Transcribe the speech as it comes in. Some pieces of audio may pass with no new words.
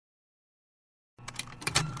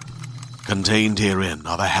Contained herein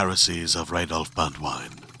are the heresies of Radolf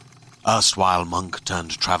Burntwine, erstwhile monk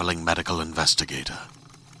turned traveling medical investigator.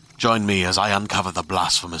 Join me as I uncover the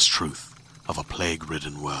blasphemous truth of a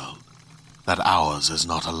plague-ridden world, that ours is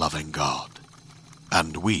not a loving God,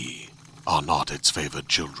 and we are not its favored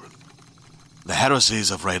children. The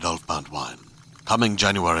heresies of Radolf Burntwine, coming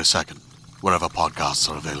January 2nd, wherever podcasts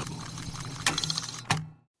are available.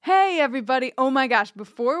 Hey everybody, oh my gosh,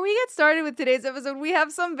 before we get started with today's episode, we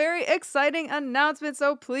have some very exciting announcements,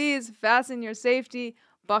 so please fasten your safety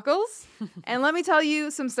buckles, and let me tell you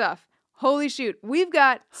some stuff. Holy shoot, we've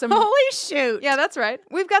got some... Holy shoot! Yeah, that's right.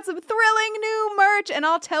 We've got some thrilling new merch, and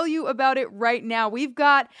I'll tell you about it right now. We've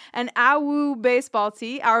got an AWU baseball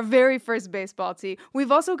tee, our very first baseball tee.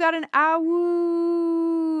 We've also got an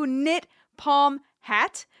AWU knit palm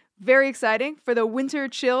hat. Very exciting for the winter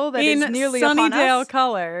chill that is nearly upon us. In Sunnydale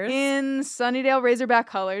colors. In Sunnydale Razorback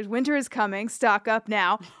colors. Winter is coming. Stock up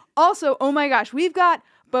now. Also, oh my gosh, we've got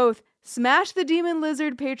both Smash the Demon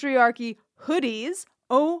Lizard Patriarchy hoodies.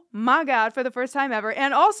 Oh my god, for the first time ever.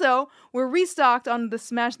 And also, we're restocked on the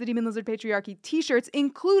Smash the Demon Lizard Patriarchy t-shirts,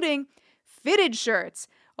 including fitted shirts.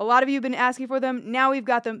 A lot of you have been asking for them. Now we've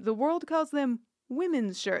got them. The world calls them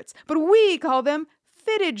women's shirts, but we call them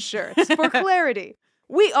fitted shirts for clarity.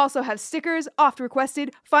 We also have stickers, oft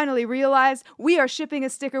requested, finally realized. We are shipping a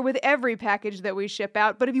sticker with every package that we ship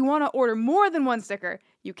out, but if you want to order more than one sticker,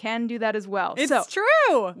 you can do that as well. It's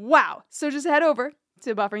true! Wow. So just head over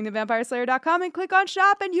to BufferingTheVampireSlayer.com and click on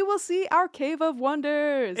shop, and you will see our Cave of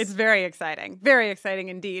Wonders. It's very exciting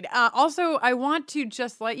indeed. Also, I want to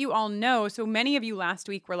just let you all know, so many of you last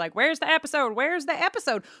week were like, where's the episode? Where's the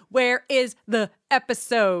episode? Where is the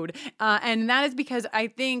episode? And that is because I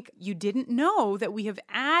think you didn't know that we have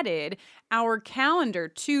added our calendar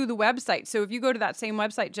to the website. So if you go to that same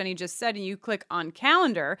website Jenny just said and you click on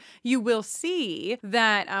calendar, you will see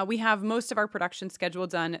that we have most of our production schedule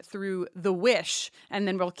done through The Wish, and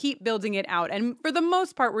then we'll keep building it out. And for the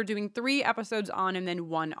most part, we're doing 3 episodes on and then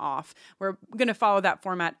 1 off. We're going to follow that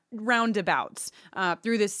format roundabouts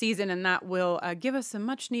through this season, and that will give us some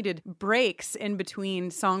much needed breaks in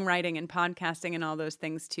between songwriting and podcasting and all those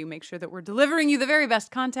things to make sure that we're delivering you the very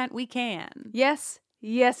best content we can.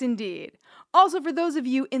 Yes, indeed. Also, for those of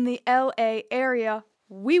you in the LA area,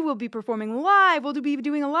 we will be performing live. We'll be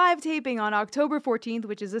doing a live taping on October 14th,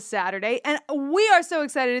 which is a Saturday. And we are so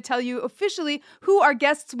excited to tell you officially who our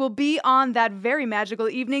guests will be on that very magical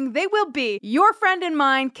evening. They will be your friend and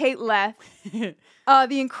mine, Kate Leth, the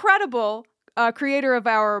incredible creator of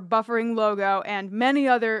our buffering logo and many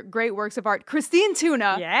other great works of art, Christine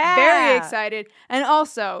Tuna. Yeah. Very excited. And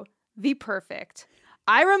also, the perfect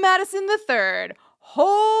Ira Madison III.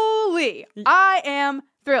 Holy, I am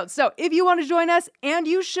thrilled. So if you want to join us, and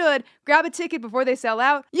you should, grab a ticket before they sell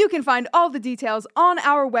out. You can find all the details on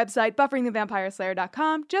our website,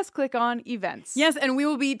 BufferingTheVampireSlayer.com. Just click on events. Yes, and we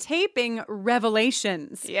will be taping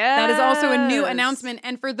Revelations. Yes. That is also a new announcement.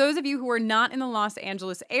 And for those of you who are not in the Los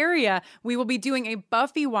Angeles area, we will be doing a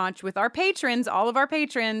Buffy watch with our patrons, all of our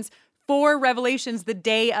patrons, for Revelations the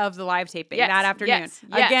day of the live taping that afternoon. Yes.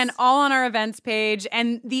 Again, all on our events page,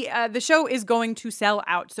 and the show is going to sell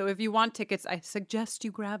out. So if you want tickets, I suggest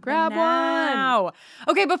you grab them now. One.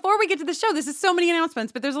 Okay, before we get to the show, this is so many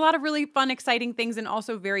announcements, but there's a lot of really fun, exciting things and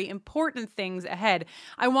also very important things ahead.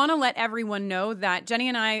 I want to let everyone know that Jenny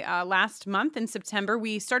and I, last month in September,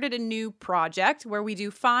 we started a new project where we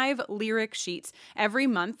do 5 lyric sheets every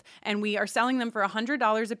month, and we are selling them for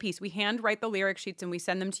 $100 a piece. We handwrite the lyric sheets and we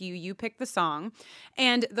send them to you. You pick the song,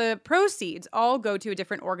 and the proceeds all go to a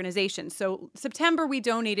different organization. So September, we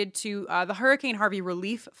donated to the Hurricane Harvey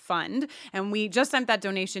Relief Fund, and we just sent that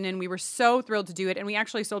donation in. We were so thrilled to do it, and we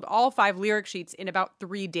actually sold all 5 lyric sheets in about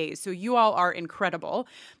 3 days. So you all are incredible.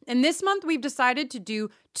 And this month, we've decided to do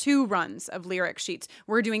 2 runs of lyric sheets.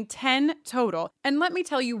 We're doing 10 total, and let me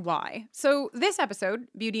tell you why. So this episode,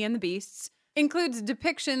 Beauty and the Beasts, includes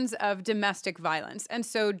depictions of domestic violence. And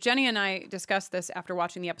so Jenny and I discussed this after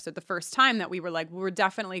watching the episode the first time, that we were like, we're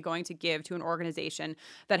definitely going to give to an organization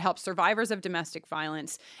that helps survivors of domestic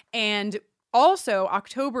violence. And also,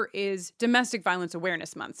 October is Domestic Violence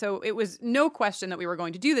Awareness Month. So it was no question that we were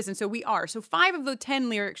going to do this. And so we are. So 5 of the 10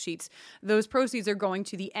 lyric sheets, those proceeds are going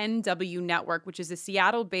to the NW Network, which is a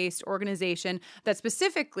Seattle-based organization that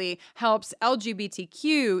specifically helps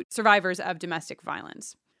LGBTQ survivors of domestic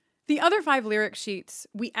violence. The other 5 lyric sheets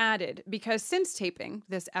we added because since taping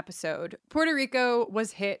this episode, Puerto Rico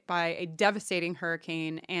was hit by a devastating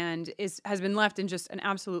hurricane and has been left in just an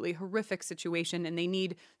absolutely horrific situation, and they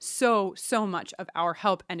need so much of our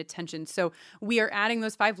help and attention. So we are adding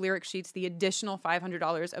those 5 lyric sheets. The additional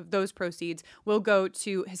 $500 of those proceeds will go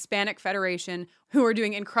to Hispanic Federation, who are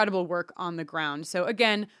doing incredible work on the ground. So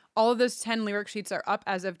again, all of those 10 lyric sheets are up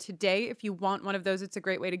as of today. If you want one of those, it's a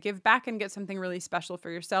great way to give back and get something really special for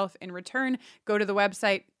yourself in return. Go to the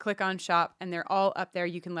website, click on shop, and they're all up there.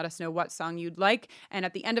 You can let us know what song you'd like. And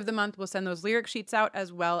at the end of the month, we'll send those lyric sheets out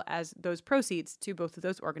as well as those proceeds to both of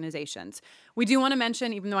those organizations. We do want to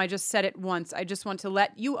mention, even though I just said it once, I just want to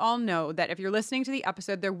let you all know that if you're listening to the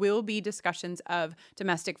episode, there will be discussions of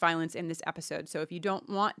domestic violence in this episode. So if you don't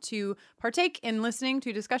want to partake in listening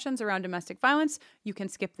to discussions around domestic violence, you can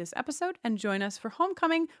skip this episode and join us for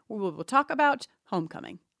Homecoming, where we will talk about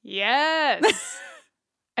homecoming. Yes.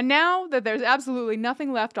 And now that there's absolutely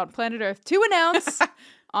nothing left on planet Earth to announce,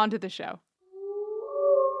 onto the show.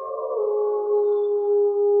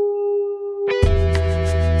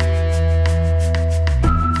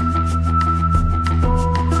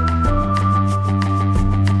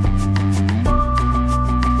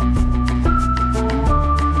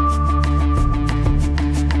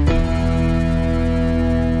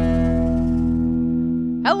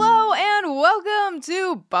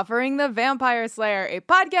 To Buffering the Vampire Slayer, a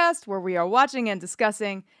podcast where we are watching and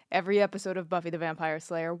discussing every episode of Buffy the Vampire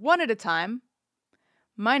Slayer one at a time.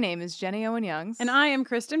 My name is Jenny Owen Youngs. And I am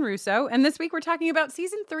Kristen Russo. And this week we're talking about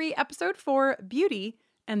Season 3, Episode 4, Beauty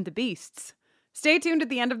and the Beasts. Stay tuned at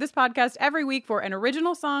the end of this podcast every week for an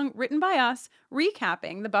original song written by us,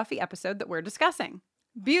 recapping the Buffy episode that we're discussing.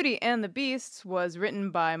 Beauty and the Beasts was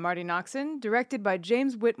written by Marty Noxon, directed by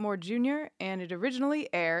James Whitmore Jr., and it originally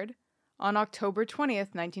aired on October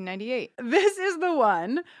 20th, 1998. This is the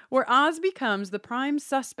one where Oz becomes the prime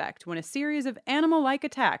suspect when a series of animal-like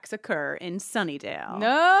attacks occur in Sunnydale.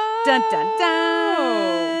 No! Dun, dun,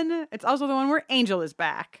 dun! It's also the one where Angel is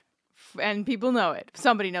back. And people know it.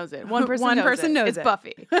 Somebody knows it. One person knows it. It's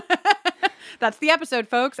Buffy. That's the episode,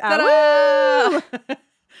 folks.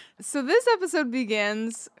 So this episode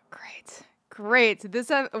begins... Great.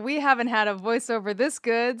 We haven't had a voiceover this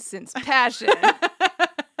good since Passion.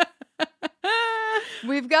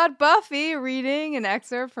 We've got Buffy reading an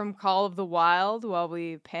excerpt from Call of the Wild while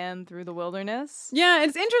we pan through the wilderness. Yeah,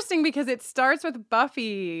 it's interesting because it starts with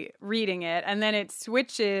Buffy reading it, and then it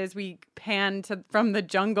switches. We pan from the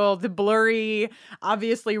jungle, the blurry,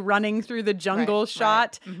 obviously running through the jungle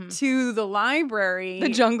shot, to the library. The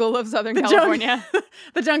jungle of Southern California.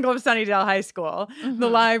 The jungle of Sunnydale High School, the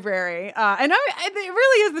library. And it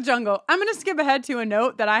really is the jungle. I'm going to skip ahead to a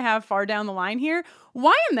note that I have far down the line here.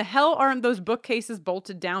 Why in the hell aren't those bookcases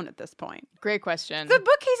bolted down at this point? Great question. The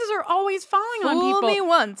bookcases are always falling on people. Fool me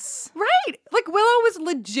once. Right. Like Willow was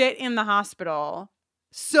legit in the hospital.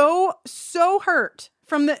 So hurt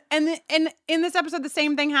from and in this episode the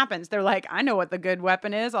same thing happens. They're like, I know what the good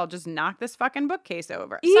weapon is. I'll just knock this fucking bookcase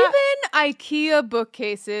over. Even IKEA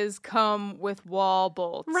bookcases come with wall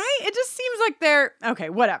bolts. Right? It just seems like they're okay,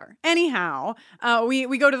 whatever. Anyhow,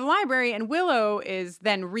 we go to the library and Willow is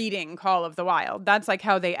then reading Call of the Wild. That's like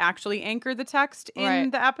how they actually anchor the text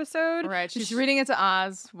in the episode. Right. She's reading it to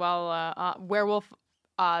Oz while werewolf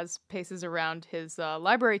Oz paces around his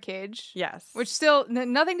library cage. Yes. Which still,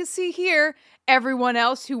 nothing to see here. Everyone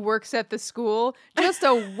else who works at the school, just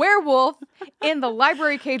a werewolf in the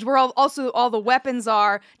library cage where all the weapons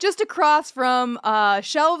are, just across from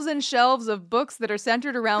shelves and shelves of books that are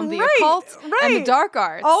centered around the occult and the dark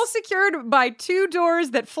arts. All secured by 2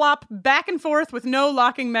 doors that flop back and forth with no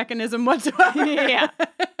locking mechanism whatsoever. Yeah.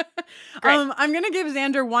 I'm going to give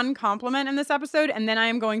Xander one compliment in this episode, and then I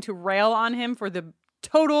am going to rail on him for the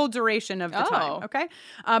total duration of the time, okay?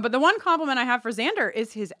 But the one compliment I have for Xander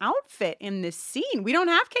is his outfit in this scene. We don't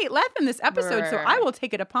have Kate Leth in this episode, so I will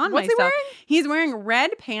take it upon myself. What's he wearing? He's wearing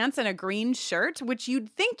red pants and a green shirt, which you'd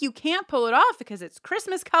think you can't pull it off because it's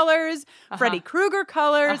Christmas colors, Freddy Krueger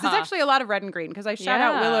colors. There's actually a lot of red and green because I shout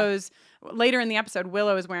out Willow's. Later in the episode,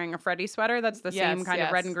 Willow is wearing a Freddy sweater. That's the same kind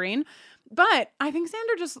of red and green. But I think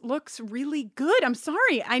Xander just looks really good. I'm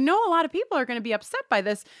sorry. I know a lot of people are going to be upset by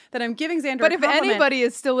this, that I'm giving Xander But a if compliment. anybody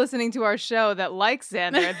is still listening to our show that likes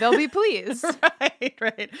Xander, they'll be pleased. Right.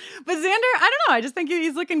 But Xander, I don't know. I just think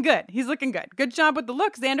he's looking good. He's looking good. Good job with the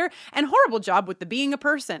look, Xander. And horrible job with the being a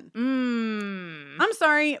person. I'm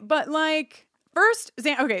sorry, but like... First,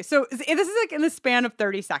 okay, so this is like in the span of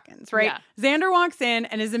 30 seconds, right? Yeah. Xander walks in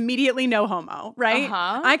and is immediately no homo, right?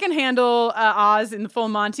 Uh-huh. I can handle Oz in the full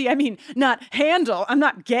Monty. I mean, not handle. I'm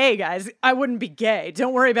not gay, guys. I wouldn't be gay.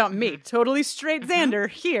 Don't worry about me. Totally straight Xander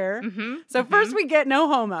here. So first we get no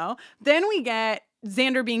homo. Then we get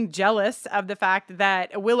Xander being jealous of the fact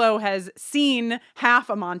that Willow has seen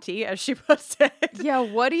half a Monty, as she puts it. Yeah,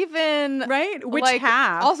 what even? Right? Which like,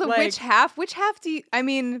 half? Also, Like, which half? Which half do you? I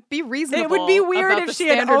mean, be reasonable. It would be weird about if the she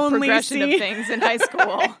had standard only progression seen of things in high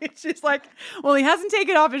school. She's like, well, he hasn't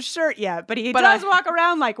taken off his shirt yet, but he But does walk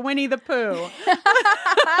around like Winnie the Pooh.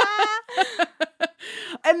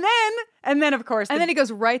 and then of course, And then he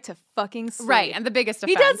goes right to fucking sleep. right, and the biggest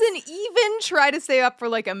He offense. doesn't even try to stay up for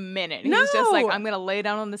like a minute. He's just like, No. I'm gonna lay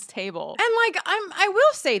down on this table. And like I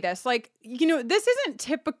will say this, like, you know, this isn't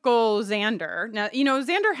typical Xander. Now, you know,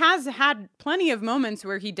 Xander has had plenty of moments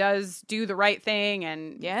where he does do the right thing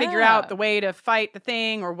and figure Yeah. out the way to fight the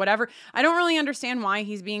thing or whatever. I don't really understand why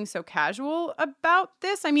he's being so casual about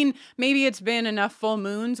this. I mean, maybe it's been enough full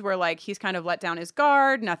moons where like he's kind of let down his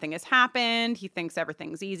guard, nothing has happened, he thinks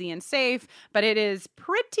everything's easy and safe, but it is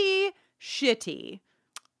pretty shitty.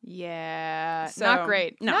 Yeah, So, not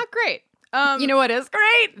great. no. Not great. You know what is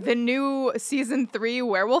great? The new season 3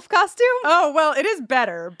 werewolf costume. Oh, well, it is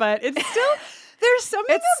better, but it's still, there's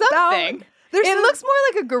something It's about something. There's It some looks more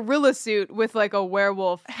like a gorilla suit with like a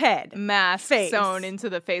werewolf head. mask face. sewn into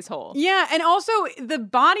the face hole. Yeah, and also the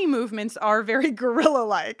body movements are very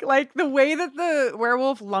gorilla-like. Like the way that the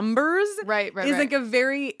werewolf lumbers Right, is like a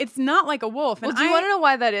very, it's not like a wolf. Well, And do you want to know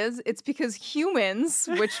why that is? It's because humans,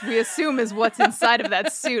 which we assume is what's inside of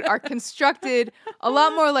that suit, are constructed a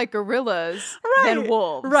lot more like gorillas than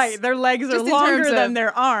wolves. Right, their legs Just are in longer terms than of,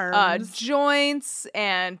 their arms. Joints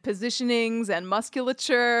and positionings and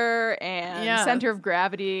musculature and Yeah. center of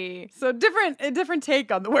gravity. So a different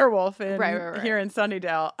take on the werewolf Right. here in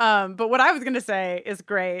Sunnydale. But what I was going to say is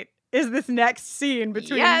great is this next scene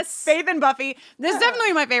between Yes. Faith and Buffy. This is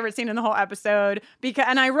definitely my favorite scene in the whole episode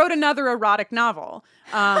and I wrote another erotic novel.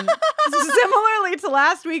 Similarly to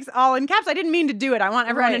last week's All in Caps, I didn't mean to do it. I want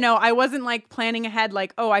everyone to Right. know I wasn't like planning ahead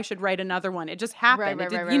like, oh, I should write another one. It just happened. Right, It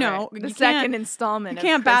did- right. you know, The you second can't- installment. you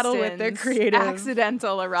can't of battle with the Kristen's creative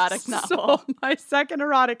accidental erotic novel. So my second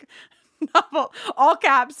erotic novel, all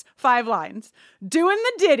caps, 5 lines. Doing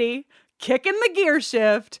the ditty, kicking the gear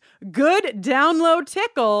shift, good down low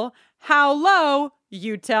tickle, how low,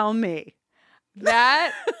 you tell me.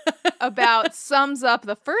 That about sums up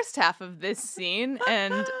the first half of this scene,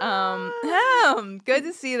 and good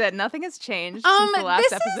to see that nothing has changed since the last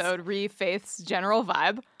this is- episode. Faith's general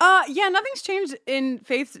vibe. Yeah, nothing's changed in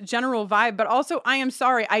Faith's general vibe, but also I am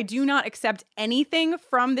sorry, I do not accept anything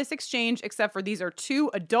from this exchange except for these are 2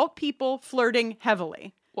 adult people flirting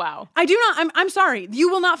heavily. Wow. I do not, I'm sorry. You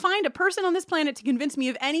will not find a person on this planet to convince me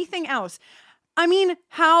of anything else. I mean,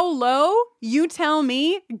 how low? You tell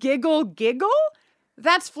me? Giggle, giggle?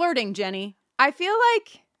 That's flirting, Jenny. I feel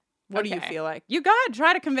like. What do you Okay. feel like? You go ahead,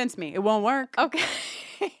 try to convince me. It won't work. Okay.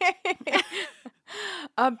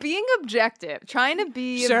 Being objective, trying to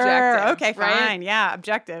be Sure. objective. Okay, right? fine. Yeah,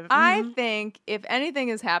 objective. I think if anything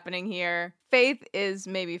is happening here, Faith is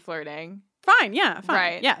maybe flirting, Fine, yeah, fine.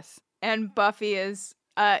 Right. Yes. and Buffy is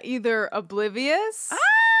either oblivious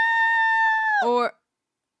or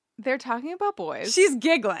they're talking about boys. She's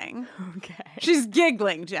giggling. okay. She's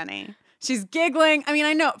giggling, Jenny. She's giggling. I mean,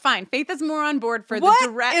 I know. Fine. Faith is more on board for What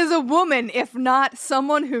the direct. is a woman if not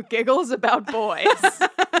someone who giggles about boys?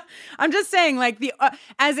 I'm just saying, like,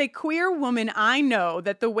 as a queer woman, I know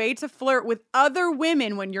that the way to flirt with other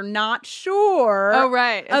women when you're not sure Oh,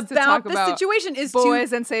 right. Is to talk about the about situation is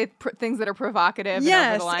boys and say things that are provocative. and over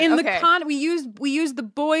Yes, the line. in Okay. the we use the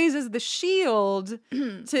boys as the shield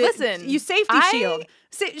to Listen, you safety I shield.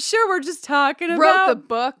 Sure, we're just talking wrote about the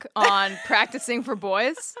book on practicing for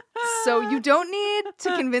boys, so you don't need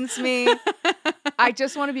to convince me. I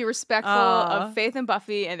just want to be respectful of Faith and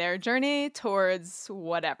Buffy and their journey towards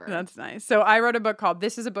whatever. That's nice. So I wrote a book called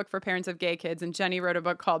This is a Book for Parents of Gay Kids, and Jenny wrote a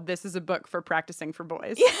book called This is a Book for Practicing for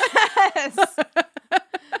Boys. Yes.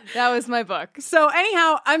 That was my book. So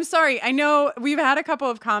anyhow, I'm sorry. I know we've had a couple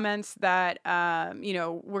of comments that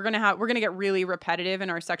we're gonna get really repetitive in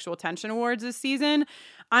our sexual tension awards this season.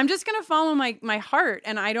 I'm just gonna follow my heart,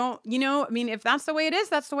 and I don't, I mean, if that's the way it is,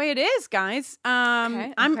 that's the way it is, guys.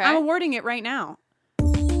 I'm awarding it right now.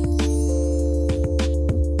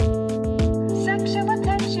 Sexual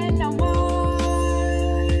attention award.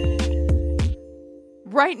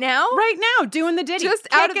 Right now? Right now, doing the ditty. Just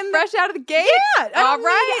fresh out of the gate? Yeah.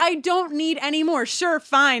 I don't need any more. Sure,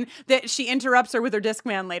 fine that she interrupts her with her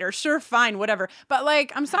Discman later. Sure, fine, whatever. But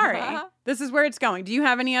like, I'm sorry. This is where it's going. Do you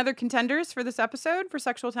have any other contenders for this episode for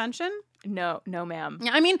sexual tension? No, ma'am.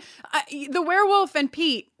 I mean, the werewolf and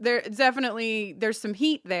Pete, there's some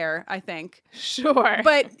heat there, I think. Sure.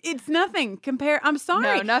 But it's nothing I'm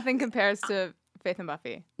sorry. No, nothing compares to Faith and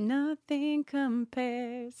Buffy. Nothing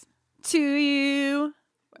compares to you.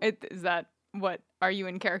 Is that what? Are you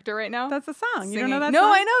in character right now? That's a song. Singing. You don't know that No,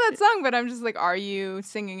 song? I know that song, but I'm just like, are you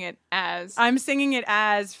singing it as? I'm singing it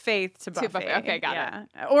as Faith to Buffy. Okay, got it.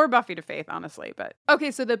 Or Buffy to Faith, honestly. But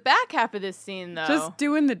okay, so the back half of this scene, though. just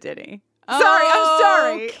doing the ditty. Sorry, I'm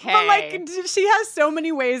sorry. Okay. But like, she has so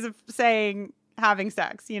many ways of saying having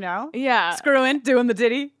sex, you know? Yeah. Screwing, doing the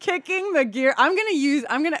ditty, kicking the gear. I'm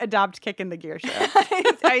going to adopt kicking the gear shift.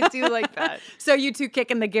 I do like that. So you two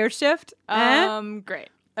kicking the gear shift? Great.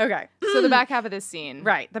 Okay. So the back half of this scene.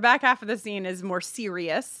 Right. The back half of the scene is more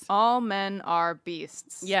serious. All men are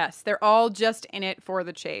beasts. Yes. They're all just in it for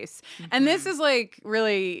the chase. And this is like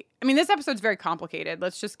really, I mean, this episode's very complicated.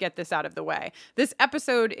 Let's just get this out of the way. This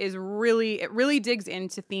episode it really digs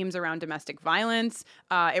into themes around domestic violence.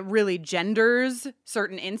 It really genders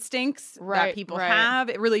certain instincts that people have.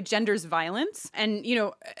 It really genders violence. And, you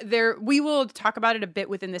know, we will talk about it a bit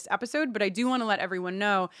within this episode, but I do want to let everyone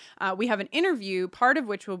know we have an interview, part of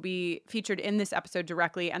which will be featured in this episode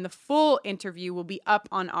directly, and the full interview will be up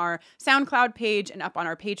on our SoundCloud page and up on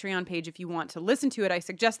our Patreon page if you want to listen to it. I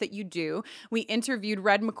suggest that you do. We interviewed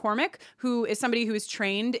Red McCormick, who is somebody who is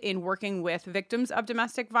trained in working with victims of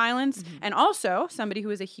domestic violence, and also somebody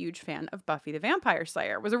who is a huge fan of Buffy the Vampire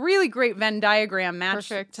Slayer. It was a really great Venn diagram match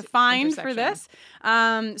to find for this.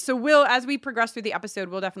 So as we progress through the episode,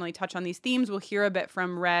 we'll definitely touch on these themes. We'll hear a bit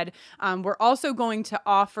from Red. We're also going to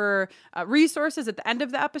offer resources at the end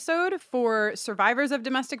of the episode for survivors of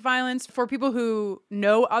domestic violence, for people who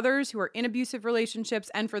know others who are in abusive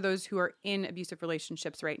relationships, and for those who are in abusive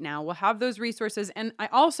relationships right now. We'll have those resources. And I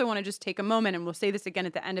also want to just take a moment, and we'll say this again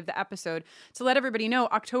at the end of the episode, to let everybody know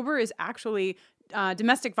October is actually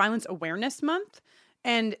Domestic Violence Awareness Month.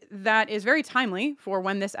 And that is very timely for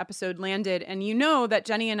when this episode landed. And you know that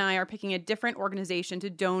Jenny and I are picking a different organization to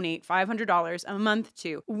donate $500 a month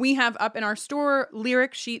to. We have up in our store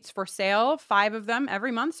lyric sheets for sale, 5 of them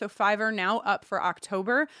every month. So 5 are now up for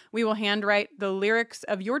October. We will handwrite the lyrics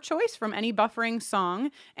of your choice from any Buffering song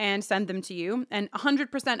and send them to you. And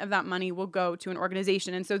 100% of that money will go to an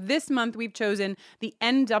organization. And so this month we've chosen the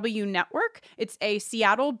NW Network. It's a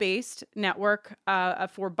Seattle-based network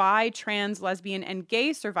for bi, trans, lesbian, and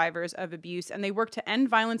gay survivors of abuse, and they work to end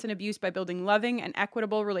violence and abuse by building loving and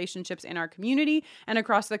equitable relationships in our community and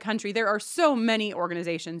across the country. There are so many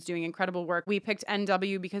organizations doing incredible work. We picked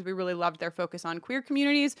NW because we really loved their focus on queer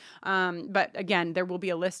communities, but again, there will be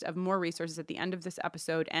a list of more resources at the end of this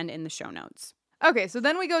episode and in the show notes. Okay, so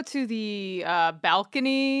then we go to the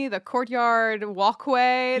balcony, the courtyard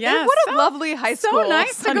walkway. Yes. What a lovely high school. So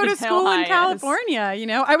nice to go to school in High California, you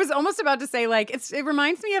know? I was almost about to say, like, it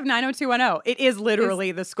reminds me of 90210. It is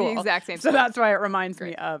literally the school. The exact same So school. that's why it reminds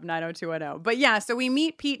me of 90210. But yeah, so we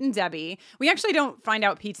meet Pete and Debbie. We actually don't find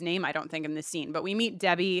out Pete's name, I don't think, in this scene, but we meet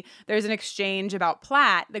Debbie. There's an exchange about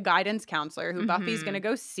Platt, the guidance counselor who Buffy's going to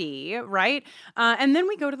go see, right? And then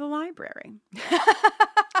we go to the library.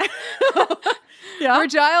 Yeah. Where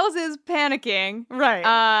Giles is panicking. Right.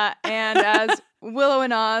 And as Willow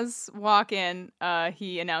and Oz walk in,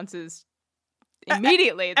 he announces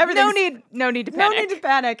immediately, no need to panic. No need to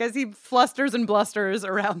panic as he flusters and blusters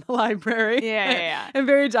around the library. Yeah. In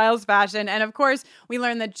very Giles fashion. And of course, we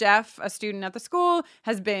learn that Jeff, a student at the school,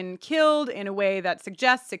 has been killed in a way that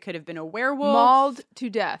suggests it could have been a werewolf. Mauled to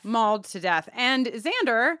death. And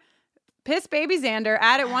Xander, piss baby Xander,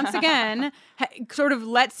 at it once again, sort of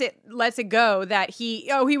lets it go that he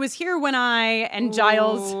was here when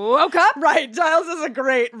Giles woke up. Right, Giles is a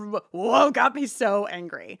great woke up. He's so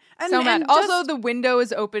angry. So mad. Also, the window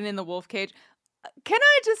is open in the wolf cage.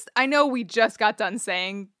 I know we just got done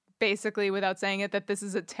saying, basically without saying it, that this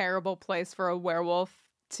is a terrible place for a werewolf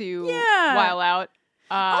to while out.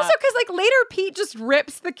 Also, because like later Pete just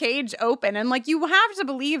rips the cage open, and like you have to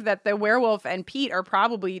believe that the werewolf and Pete are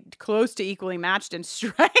probably close to equally matched in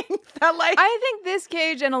strength. I think this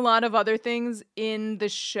cage and a lot of other things in the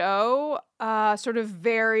show sort of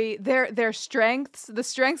vary their strengths. The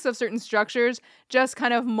strengths of certain structures just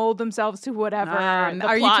kind of mold themselves to whatever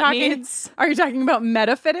the plot needs. Are you talking about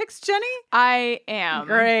metaphysics, Jenny? I am.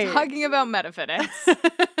 Great. Talking about metaphysics.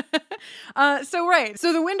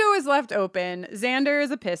 So the window is left open. Xander is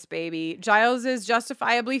a piss baby. Giles is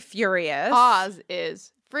justifiably furious. Oz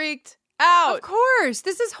is freaked out. Of course.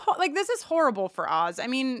 This is this is horrible for Oz. I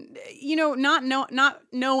mean, not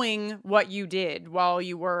knowing what you did while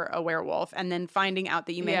you were a werewolf and then finding out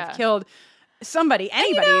that you may have killed anybody,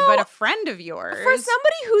 but a friend of yours. For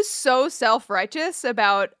somebody who's so self-righteous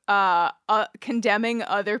about condemning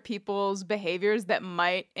other people's behaviors that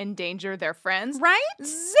might endanger their friends, right?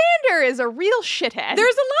 Xander is a real shithead.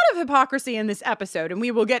 There's a lot of hypocrisy in this episode, and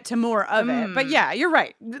we will get to more of it. But yeah, you're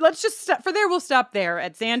right. Let's just we'll stop there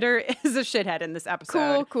at Xander is a shithead in this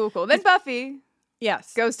episode. Cool. Then Buffy.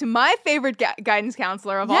 Yes. Goes to my favorite guidance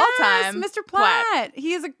counselor of all time, Mr. Platt.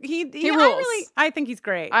 He rules. I think he's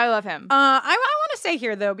great. I love him. I want to say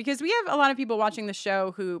here, though, because we have a lot of people watching the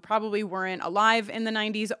show who probably weren't alive in the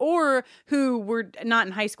 90s or who were not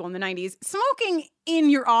in high school in the 90s. Smoking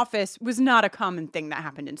in your office was not a common thing that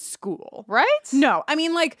happened in school. Right? No. I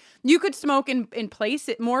mean, you could smoke in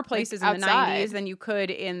more places in the outside. 90s than you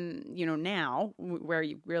could in, now, where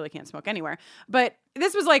you really can't smoke anywhere. But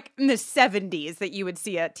this was in the 70s that you would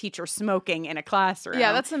see a teacher smoking in a classroom.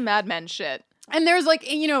 Yeah, that's some Mad Men shit. And there's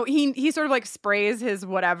he sort of sprays his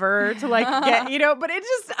whatever to get, but it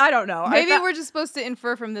just, I don't know. Maybe we're just supposed to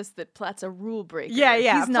infer from this that Platt's a rule breaker.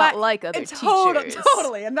 Yeah. He's not like other teachers.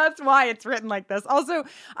 Totally. And that's why it's written like this. Also,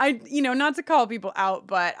 not to call people out,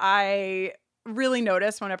 but I really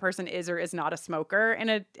notice when a person is or is not a smoker when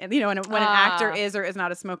an actor is or is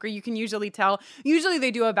not a smoker. You can usually tell. Usually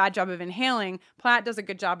they do a bad job of inhaling. Platt does a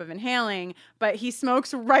good job of inhaling, but he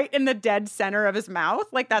smokes right in the dead center of his mouth.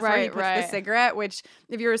 That's where he puts the cigarette, which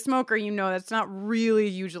if you're a smoker, that's not really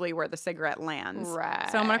usually where the cigarette lands.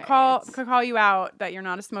 Right. So I'm going to call you out that you're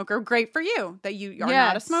not a smoker. Great for you that you are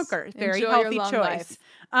not a smoker. Very healthy choice.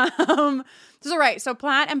 So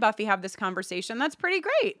Platt and Buffy have this conversation. That's pretty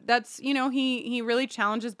great. That's, he really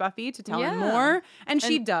challenges Buffy to tell him more, and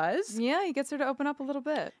she does. Yeah, he gets her to open up a little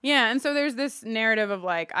bit. Yeah, and so there's this narrative of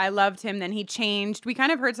I loved him, then he changed. We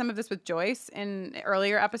kind of heard some of this with Joyce in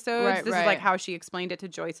earlier episodes. This is how she explained it to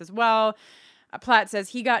Joyce as well. Platt says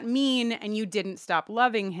he got mean and you didn't stop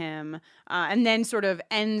loving him, and then sort of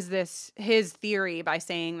ends his theory by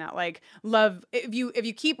saying that love, if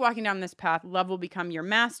you keep walking down this path, love will become your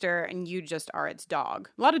master and you just are its dog.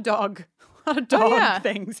 A lot of dog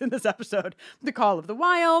things in this episode. The call of the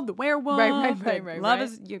wild, the werewolf, right. Love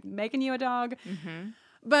is making you a dog. Mm-hmm.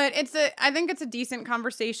 But I think it's a decent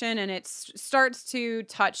conversation, and it starts to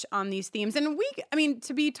touch on these themes. And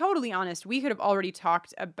to be totally honest, we could have already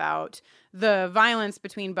talked about the violence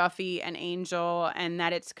between Buffy and Angel, and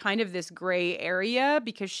that it's kind of this gray area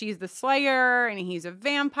because she's the Slayer and he's a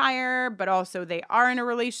vampire, but also they are in a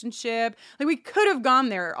relationship. We could have gone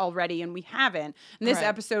there already, and we haven't. And this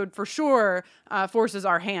episode for sure forces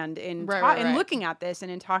our hand in looking at this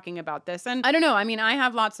and in talking about this. And I don't know. I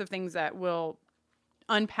have lots of things that will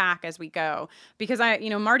unpack as we go, because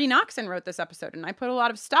Marty Noxon wrote this episode, and I put a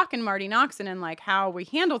lot of stock in Marty Noxon and how we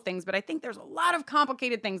handle things, but I think there's a lot of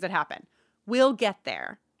complicated things that happen. We'll get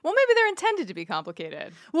there. Well, maybe they're intended to be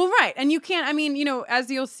complicated. Well, right. And you can't, as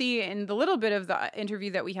you'll see in the little bit of the interview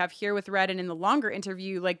that we have here with Red and in the longer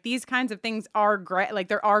interview, these kinds of things are gray.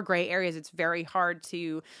 There are gray areas. It's very hard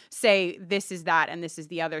to say this is that and this is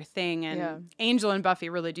the other thing. And Angel and Buffy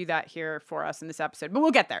really do that here for us in this episode. But we'll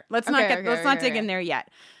get there. Let's not dig in there yet.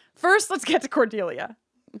 First, let's get to Cordelia.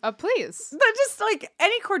 Please. Just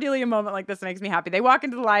any Cordelia moment like this makes me happy. They walk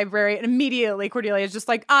into the library and immediately Cordelia is just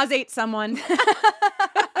Oz ate someone.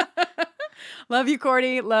 Love you,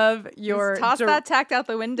 Cordy. Love your... Just toss that tact out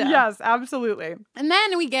the window. Yes, absolutely. And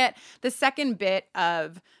then we get the second bit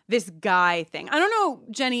of this guy thing. I don't know,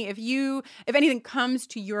 Jenny, if anything comes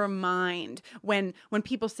to your mind when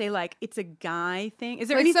people say it's a guy thing. Is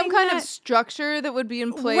there anything some kind of structure that would be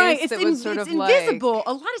in place? Right, it's invisible.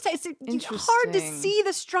 A lot of times it's hard to see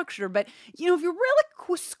the structure, but if you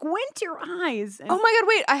really squint your eyes. Oh my God!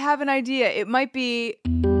 Wait, I have an idea. It might be the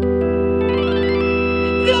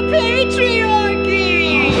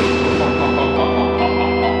patriarchy.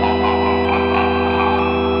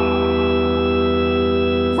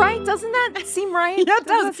 Right? Doesn't that seem right? Yeah, it does.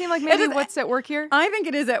 Doesn't that seem like maybe what's at work here? I think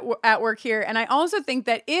it is at work here, and I also think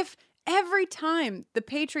that if every time the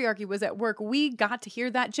patriarchy was at work, we got to hear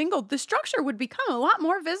that jingle, the structure would become a lot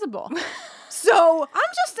more visible. So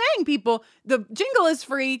I'm just saying, people, the jingle is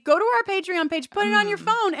free. Go to our Patreon page, put it on your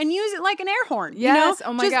phone, and use it like an air horn. Yes.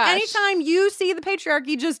 Oh my gosh. Anytime you see the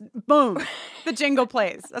patriarchy, just boom, the jingle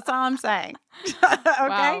plays. That's all I'm saying.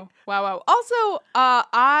 Okay. Wow. Also,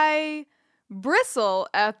 I bristle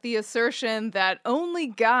at the assertion that only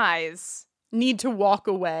guys need to walk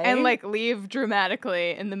away. And like leave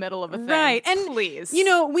dramatically in the middle of a thing. Right. And please. You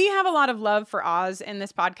know, we have a lot of love for Oz in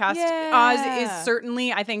this podcast. Yeah. Oz is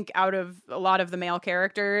certainly, I think, out of a lot of the male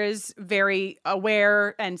characters, very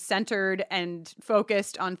aware and centered and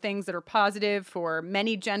focused on things that are positive for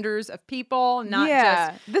many genders of people, not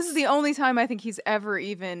just... This is the only time I think he's ever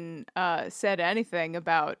even said anything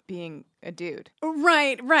about being a dude.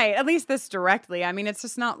 Right. At least this directly. I mean, it's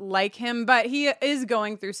just not like him, but he is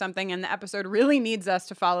going through something, and the episode really needs us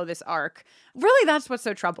to follow this arc. Really, that's what's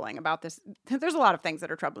so troubling about this. There's a lot of things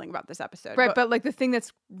that are troubling about this episode. Right, but like the thing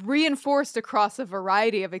that's reinforced across a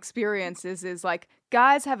variety of experiences is like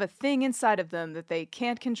guys have a thing inside of them that they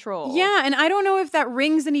can't control. Yeah, and I don't know if that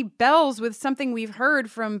rings any bells with something we've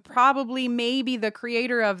heard from probably maybe the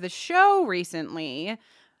creator of the show recently.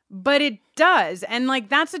 But it does. And like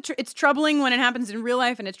that's it's troubling when it happens in real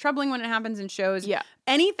life, and it's troubling when it happens in shows. Yeah.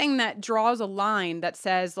 Anything that draws a line that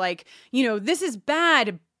says like, you know, this is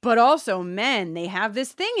bad, but also men, they have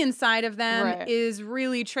this thing inside of them is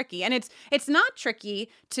really tricky. And it's not tricky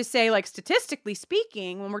to say, like, statistically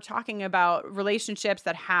speaking, when we're talking about relationships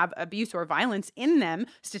that have abuse or violence in them,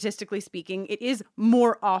 statistically speaking, it is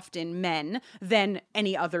more often men than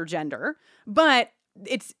any other gender. But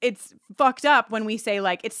it's fucked up when we say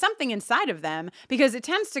like it's something inside of them, because it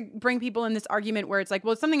tends to bring people in this argument where it's like,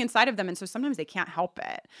 well, it's something inside of them, and so sometimes they can't help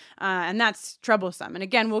it, and that's troublesome. And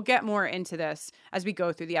again, we'll get more into this as we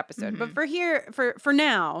go through the episode. But for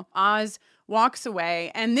now, Oz walks away,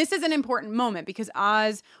 and this is an important moment because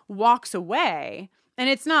Oz walks away. And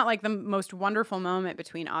it's not like the most wonderful moment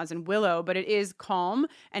between Oz and Willow, but it is calm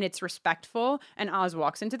and it's respectful. And Oz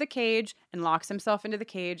walks into the cage and locks himself into the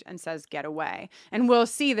cage and says, get away. And we'll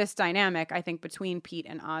see this dynamic, I think, between Pete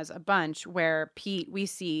and Oz a bunch, where Pete, we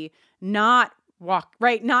see not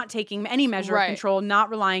taking any measure of control, not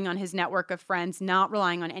relying on his network of friends, not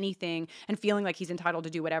relying on anything, and feeling like he's entitled to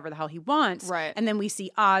do whatever the hell he wants. Right. And then we see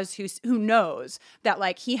Oz, who knows that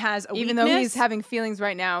like he has a Even weakness. though he's having feelings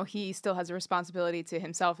right now, he still has a responsibility to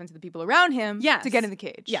himself and to the people around him to get in the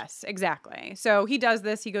cage. Yes, exactly. So he does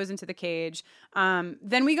this. He goes into the cage.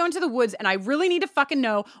 Then we go into the woods, and I really need to fucking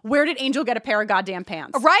know, where did Angel get a pair of goddamn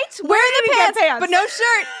pants? Right? Where are the pants? But no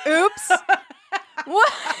shirt. Oops.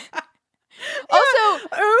 What? Also,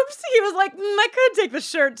 oops, he was like, I could take the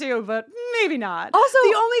shirt too, but maybe not. Also,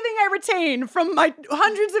 the only thing I retain from my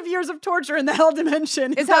hundreds of years of torture in the hell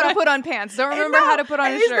dimension is how to put on pants. Don't remember how to put on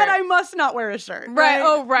a shirt. Is that I must not wear a shirt. Right.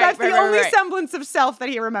 Oh, right. That's the only semblance of self that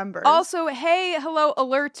he remembers. Also, hey, hello,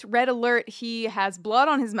 alert, red alert. He has blood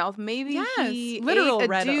on his mouth. Maybe he literal ate a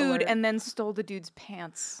red dude alert. and then stole the dude's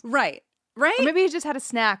pants. Right. Or maybe he just had a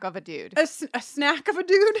snack of a dude. A snack of a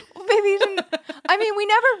dude? Maybe he didn't. I mean, we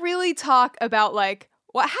never really talk about like,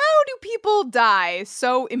 well, how do people die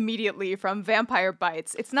so immediately from vampire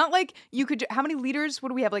bites? It's not like you could. How many liters? What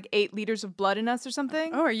do we have? Like 8 liters of blood in us or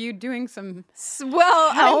something? Oh, are you doing some? Well,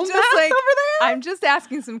 I'm just like over there. I'm just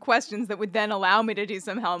asking some questions that would then allow me to do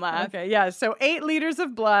some hell math. Okay, yeah. So 8 liters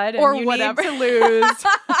of blood, and or you whatever. need to lose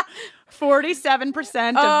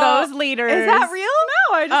 47% of those liters. Is that real?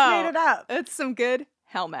 No, I just made it up. It's some good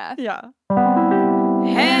hell math. Yeah.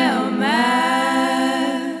 Hell math.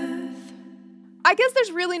 I guess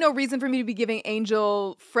there's really no reason for me to be giving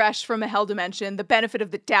Angel, fresh from a hell dimension, the benefit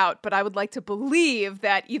of the doubt, but I would like to believe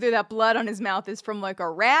that either that blood on his mouth is from like a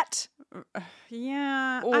rat.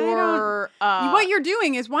 Yeah. Or what you're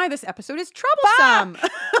doing is why this episode is troublesome.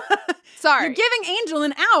 Sorry. You're giving Angel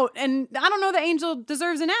an out, and I don't know that Angel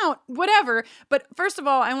deserves an out, whatever. But first of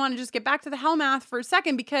all, I want to just get back to the hell math for a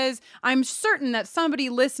second, because I'm certain that somebody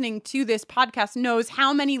listening to this podcast knows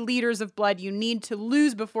how many liters of blood you need to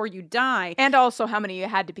lose before you die. And also how many you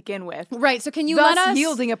had to begin with. Right. So can you thus let us...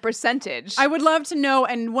 yielding a percentage. I would love to know,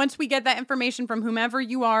 and once we get that information from whomever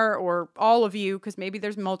you are, or all of you, because maybe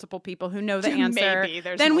there's multiple people who know the answer,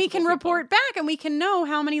 then we can report back and we can know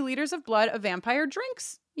how many liters of blood a vampire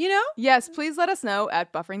drinks. You know? Yes, please let us know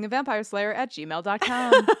at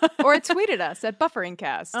bufferingthevampireslayer@gmail.com or tweet at us at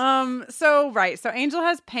bufferingcast. So Angel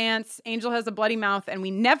has pants, Angel has a bloody mouth, and we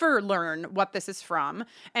never learn what this is from.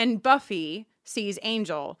 And Buffy sees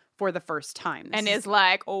Angel for the first time. And is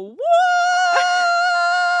like, what?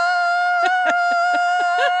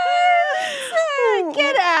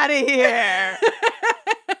 Get out of here.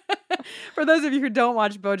 For those of you who don't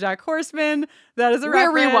watch BoJack Horseman, that is a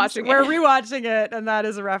reference. We're rewatching it, and that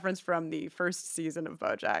is a reference from the first season of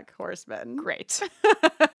BoJack Horseman. Great.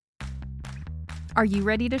 Are you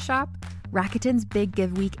ready to shop? Rakuten's Big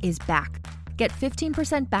Give Week is back. Get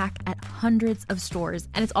 15% back at hundreds of stores,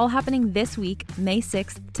 and it's all happening this week, May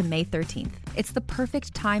 6th to May 13th. It's the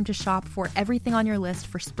perfect time to shop for everything on your list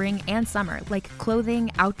for spring and summer, like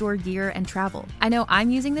clothing, outdoor gear, and travel. I know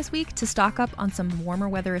I'm using this week to stock up on some warmer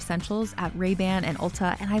weather essentials at Ray-Ban and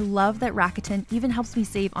Ulta, and I love that Rakuten even helps me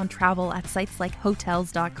save on travel at sites like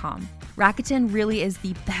Hotels.com. Rakuten really is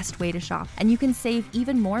the best way to shop, and you can save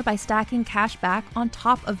even more by stacking cash back on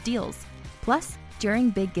top of deals. Plus,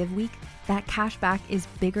 during Big Give Week, that cash back is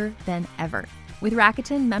bigger than ever. With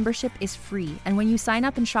Rakuten, membership is free, and when you sign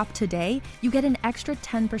up and shop today, you get an extra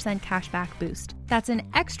 10% cash back boost. That's an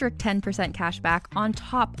extra 10% cash back on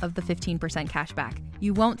top of the 15% cash back.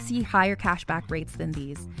 You won't see higher cash back rates than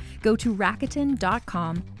these. Go to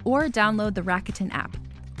Rakuten.com or download the Rakuten app.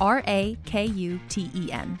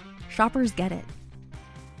 Rakuten. Shoppers get it.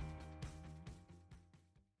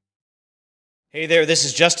 Hey there, this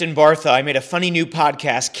is Justin Bartha. I made a funny new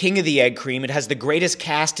podcast, King of the Egg Cream. It has the greatest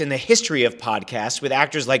cast in the history of podcasts with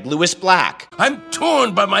actors like Louis Black. I'm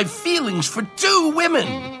torn by my feelings for two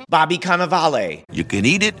women. Bobby Cannavale. You can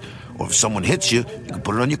eat it, or if someone hits you, you can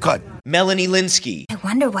put it on your cut. Melanie Linsky. I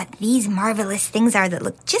wonder what these marvelous things are that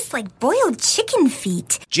look just like boiled chicken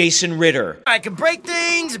feet. Jason Ritter. I can break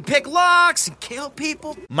things and pick locks and kill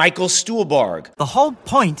people. Michael Stuhlbarg. The whole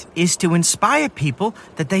point is to inspire people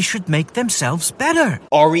that they should make themselves better.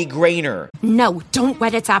 Ari Grainer. No, don't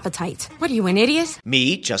whet its appetite. What are you, an idiot?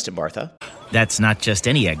 Me, Justin Bartha. That's not just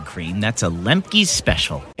any egg cream, that's a Lemke's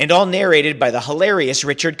special. And all narrated by the hilarious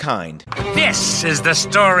Richard Kind. This is the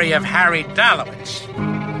story of Harry Dalowitz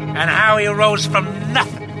and how he rose from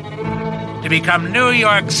nothing to become New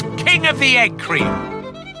York's King of the Egg Cream.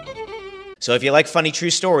 So if you like funny true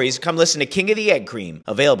stories, come listen to King of the Egg Cream,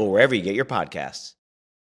 available wherever you get your podcasts.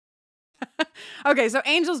 Okay, so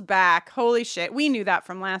Angel's back. Holy shit. We knew that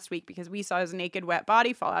from last week because we saw his naked, wet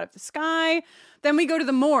body fall out of the sky. Then we go to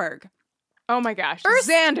the morgue. Oh my gosh. First-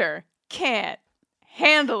 Xander can't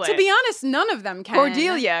handle it. To be honest, none of them can.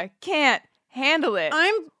 Cordelia can't handle it.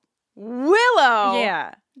 I'm Willow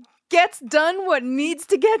yeah. gets done what needs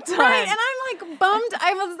to get done. Right, and I'm like bummed.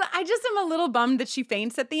 I just am a little bummed that she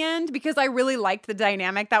faints at the end because I really liked the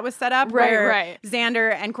dynamic that was set up. Right.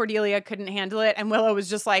 Xander and Cordelia couldn't handle it, and Willow was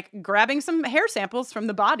just like grabbing some hair samples from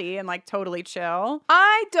the body and like totally chill.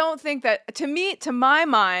 I don't think that, to my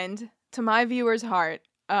mind, to my viewer's heart,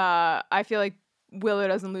 I feel like Willow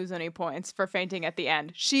doesn't lose any points for fainting at the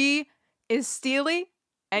end. She is steely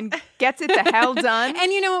and gets it the hell done.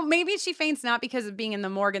 And, you know, maybe she faints not because of being in the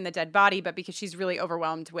morgue and the dead body, but because she's really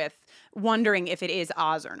overwhelmed with wondering if it is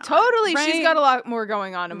Oz or not. Totally. Right? She's got a lot more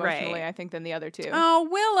going on emotionally, Right. I think, than the other two. Oh,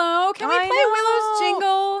 Willow. Can we play Willow's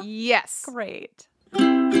jingle? Yes. Great.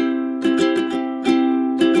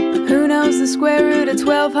 Who knows the square root of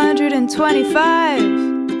 1225?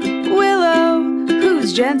 Willow,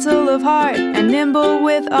 who's gentle of heart and nimble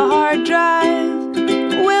with a hard drive.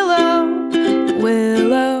 Willow,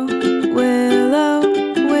 Willow, Willow,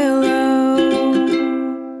 Willow.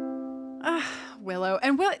 Willow.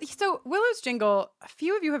 And so Willow's jingle, a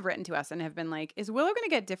few of you have written to us and have been like, is Willow going to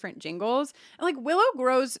get different jingles? And like Willow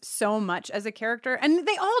grows so much as a character, and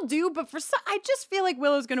they all do, but I just feel like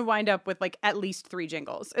Willow's going to wind up with like at least 3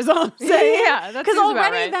 jingles is all I'm saying. Yeah, that because seems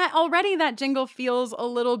about right. already that jingle feels a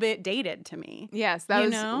little bit dated to me. Yes, that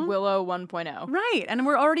was know? Willow 1.0. Right. And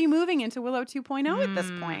we're already moving into Willow 2.0 at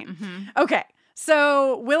this point. Okay.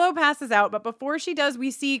 So Willow passes out, but before she does, we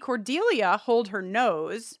see Cordelia hold her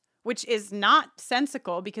nose, which is not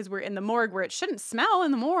sensical because we're in the morgue where it shouldn't smell in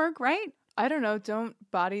the morgue, right? I don't know. Don't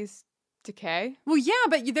bodies decay? Well, yeah,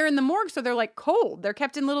 but they're in the morgue, so they're like cold. They're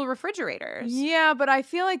kept in little refrigerators. Yeah, but I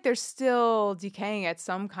feel like they're still decaying at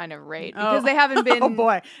some kind of rate because they haven't been. Oh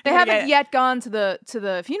boy, they haven't yet gone to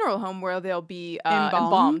the funeral home where they'll be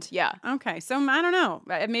embalmed. Yeah. Okay, so I don't know.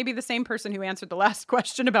 Maybe the same person who answered the last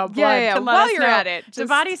question about blood. Yeah. Can let While us you're know. at it, do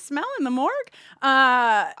bodies smell in the morgue?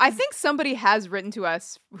 I think somebody has written to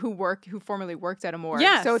us who formerly worked at a morgue.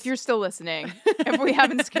 Yes. So if you're still listening, if we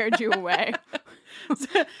haven't scared you away.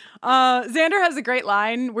 Xander has a great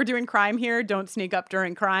line. We're doing crime here. Don't sneak up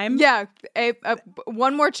during crime. Yeah.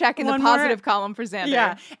 One more check in the positive column for Xander.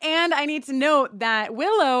 Yeah. And I need to note that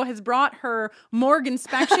Willow has brought her morgue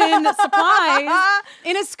inspection supplies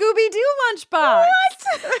in a Scooby-Doo lunchbox.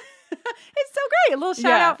 What? It's so great. A little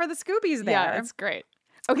shout out for the Scoobies there. Yeah, it's great.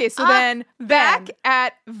 Okay, so then back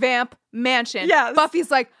at Vamp Mansion, Yes.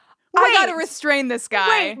 Buffy's like, I gotta restrain this guy.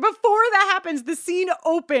 Wait, before that happens, the scene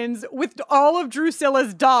opens with all of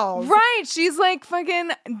Drusilla's dolls. Right. She's like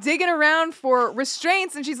fucking digging around for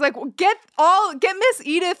restraints, and she's like, well, get Miss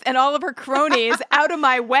Edith and all of her cronies out of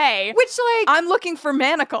my way. Which, like, I'm looking for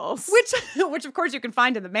manacles. Which of course you can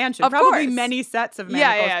find in the mansion. Of Probably course. many sets of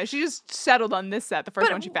manacles. Yeah. She just settled on this set, the first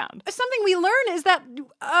one she found. Something we learn is that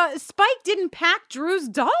Spike didn't pack Drew's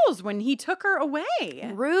dolls when he took her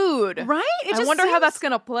away. Rude. Right? It I just wonder how seems- that's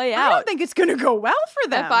gonna play out. I don't think it's going to go well for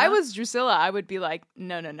them. If I was Drusilla, I would be like,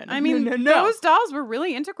 no. I mean, no. those dolls were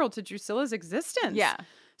really integral to Drusilla's existence. Yeah.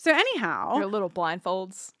 So anyhow, Their little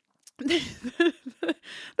blindfolds. the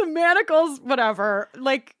manacles, whatever.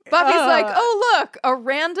 Like Buffy's like, oh look, a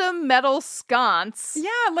random metal sconce. Yeah,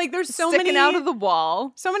 like there's so sticking many out of the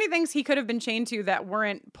wall. So many things he could have been chained to that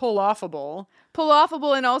weren't pull-offable.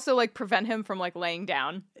 Pull-offable and also like prevent him from like laying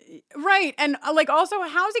down. Right, and like also,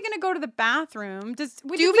 how's he going to go to the bathroom? Do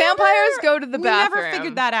vampires go to the bathroom? We never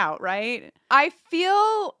figured that out, right? I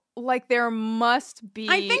feel like there must be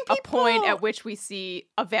I think a point at which we see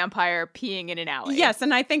a vampire peeing in an alley. Yes,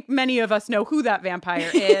 and I think many of us know who that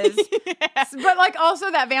vampire is. But like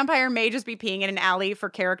also that vampire may just be peeing in an alley for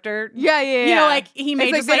character. Yeah. You know, like he may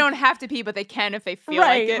it's just like they don't have to pee, but they can if they feel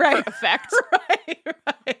like it for effect.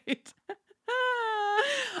 Right.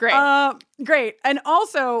 Great. Great. And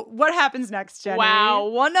also, what happens next, Jenny? Wow.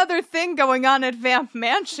 One other thing going on at Vamp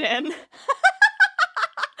Mansion.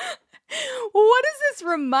 What does this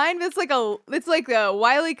remind me? It's like a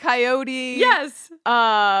Wile E. Coyote. Yes.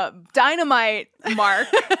 Dynamite mark.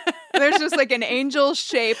 There's just like an angel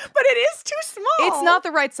shape. But it is too small. It's not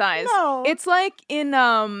the right size. No. It's like in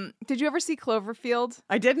did you ever see Cloverfield?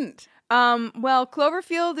 I didn't. Well,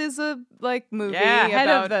 Cloverfield is a movie. Yeah, head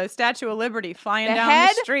about of the Statue of Liberty flying the down head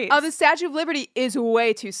the streets. of the Statue of Liberty is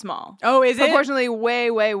way too small. Oh, is it? Proportionally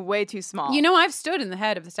way too small. You know, I've stood in the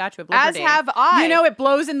head of the Statue of Liberty. As have I. You know, it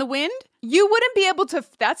blows in the wind. You wouldn't be able to.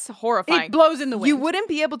 That's horrifying. It blows in the wind. You wouldn't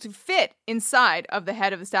be able to fit inside of the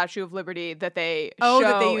head of the Statue of Liberty that they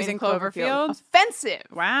that they show use in Cloverfield. Cloverfield? Offensive.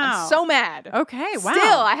 Wow. I'm so mad. Okay. Wow.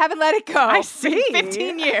 Still, I haven't let it go. I see.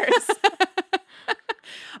 15 years.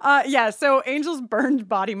 Yeah, so Angel's burned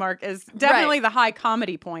body mark is definitely the high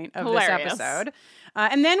comedy point of Hilarious. this episode.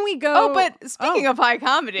 And then we go... Oh, but speaking of high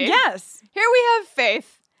comedy. Yes. Here we have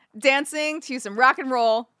Faith dancing to some rock and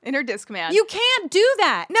roll in her Discman. You can't do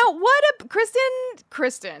that. No,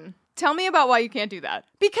 Kristen, tell me about why you can't do that.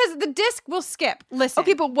 Because the disc will skip. Listen.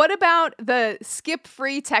 Okay, but what about the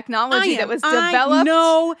skip-free technology that was developed?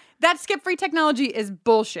 No, that skip-free technology is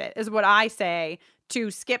bullshit, is what I say to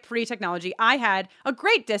skip-free technology. I had a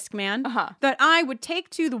great Discman that I would take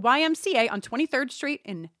to the YMCA on 23rd Street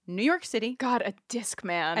in New York City. God, a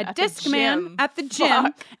Discman. At the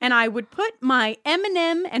gym. And I would put my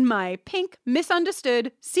Eminem and my Pink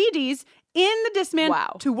Misunderstood CDs in the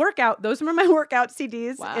Discman to work out. Those were my workout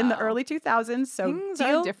CDs in the early 2000s. So things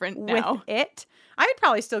deal are different with now. it. I'd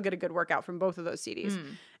probably still get a good workout from both of those CDs.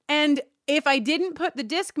 And if I didn't put the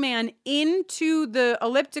Discman into the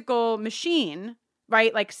elliptical machine,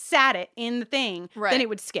 right, like sat it in the thing, then it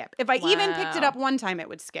would skip. If I even picked it up one time, it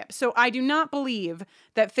would skip. So I do not believe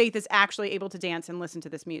that Faith is actually able to dance and listen to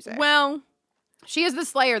this music. Well, she is the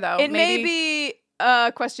Slayer, though. It may be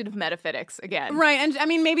a question of metaphysics again. Right, and I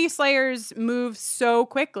mean, maybe Slayers move so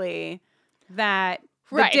quickly that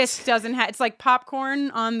the disc doesn't have. It's like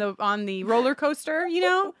popcorn on the roller coaster, you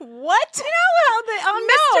know? What? You know how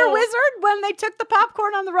Mr. Wizard, when they took the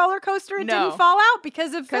popcorn on the roller coaster, it didn't fall out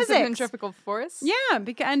because of physics. Because of centrifugal force? Yeah,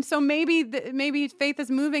 and so maybe Faith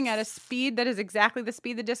is moving at a speed that is exactly the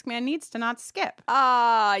speed the Discman needs to not skip.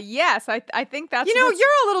 Yes, I think that's... You know, you're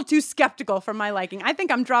a little too skeptical for my liking. I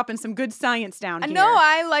think I'm dropping some good science down here. No,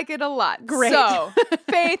 I like it a lot. Great. So,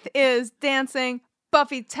 Faith is dancing.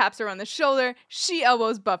 Buffy taps her on the shoulder. She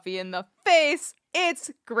elbows Buffy in the face. It's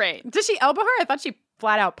great. Does she elbow her? I thought she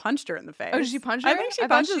flat out punched her in the face. Oh, did she punch her? I think she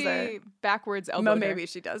punches her. Backwards elbowed No, her. maybe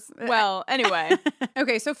she does. Well, anyway.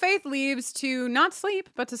 Okay, so Faith leaves to not sleep,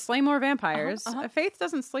 but to slay more vampires. Faith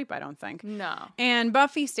doesn't sleep, I don't think. No. And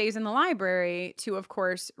Buffy stays in the library to, of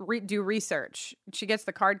course, do research. She gets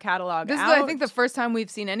the card catalog This out. is, I think, the first time we've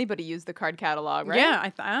seen anybody use the card catalog, right? Yeah,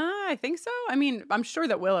 I think so. I mean, I'm sure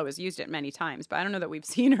that Willow has used it many times, but I don't know that we've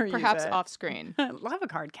seen her Perhaps use it. off screen. I love a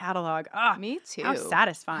card catalog. Ah, me too. How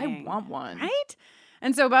satisfying. I want one. Right?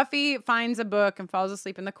 And so Buffy finds a book and falls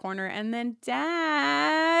asleep in the corner, and then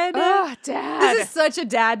Dad. Oh, Dad. This is such a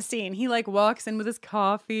dad scene. He walks in with his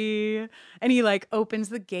coffee, and he opens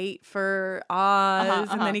the gate for Oz,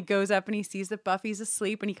 and then he goes up and he sees that Buffy's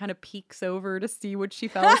asleep, and he kind of peeks over to see what she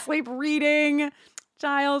fell asleep reading.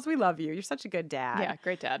 Giles, we love you. You're such a good dad. Yeah,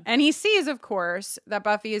 great dad. And he sees, of course, that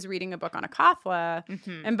Buffy is reading a book on Akathla,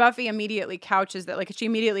 and Buffy immediately couches that, like, she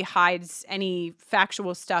immediately hides any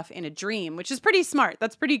factual stuff in a dream, which is pretty smart.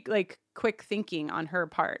 That's pretty, like, quick thinking on her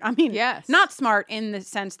part. I mean, yes. Not smart in the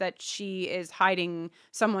sense that she is hiding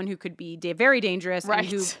someone who could be very dangerous and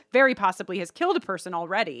who very possibly has killed a person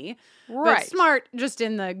already. Right. But smart just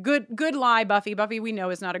in the good lie, Buffy. Buffy, we know,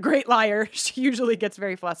 is not a great liar. She usually gets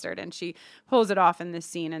very flustered, and she pulls it off in this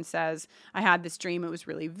scene and says, I had this dream. It was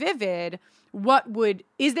really vivid.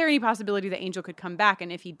 Is there any possibility that Angel could come back?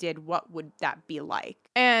 And if he did, what would that be like?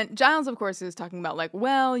 And Giles, of course, is talking about, like,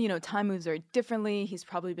 well, time moves very differently. He's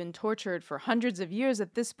probably been tortured for hundreds of years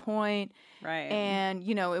at this point. Right. And,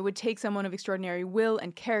 it would take someone of extraordinary will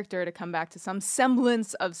and character to come back to some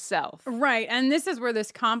semblance of self. Right. And this is where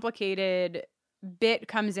this complicated bit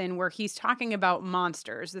comes in where he's talking about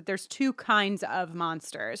monsters, that there's two kinds of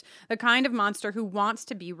monsters. The kind of monster who wants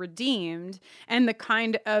to be redeemed and the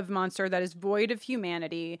kind of monster that is void of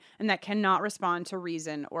humanity and that cannot respond to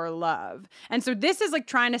reason or love. And so this is like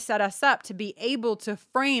trying to set us up to be able to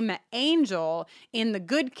frame Angel in the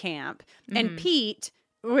good camp and Pete.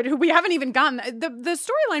 We haven't even gotten the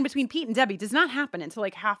storyline between Pete and Debbie does not happen until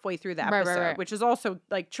like halfway through the episode, right. which is also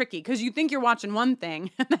like tricky because you think you're watching one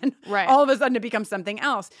thing and then all of a sudden it becomes something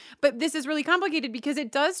else. But this is really complicated because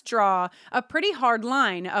it does draw a pretty hard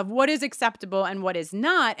line of what is acceptable and what is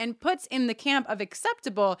not, and puts in the camp of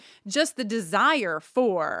acceptable just the desire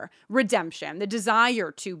for redemption, the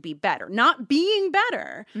desire to be better, not being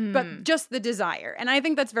better, but just the desire. And I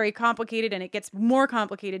think that's very complicated, and it gets more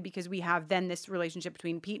complicated because we have then this relationship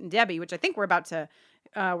between Pete and Debbie, which I think we're about to,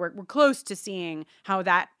 we're close to seeing how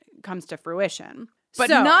that comes to fruition. But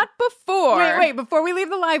not before. Wait. Before we leave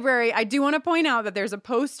the library, I do want to point out that there's a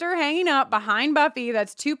poster hanging up behind Buffy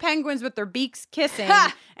that's two penguins with their beaks kissing.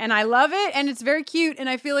 And I love it. And it's very cute. And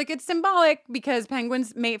I feel like it's symbolic because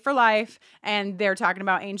penguins mate for life. And they're talking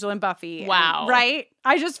about Angel and Buffy. Wow. Right?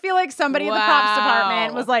 I just feel like somebody in the props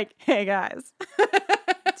department was like, hey, guys.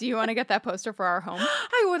 Do you want to get that poster for our home?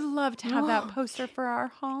 I would love to have that poster for our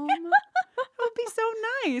home. That would be so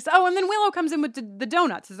nice. Oh, and then Willow comes in with the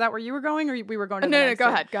donuts. Is that where you were going, or we were going to the No, next go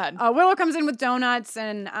one? ahead. Willow comes in with donuts,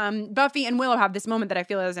 and Buffy and Willow have this moment that I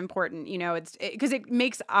feel is important. It's because it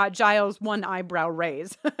makes Giles one eyebrow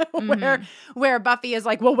raise, where Buffy is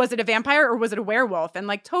like, well, was it a vampire or was it a werewolf? And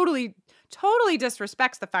like totally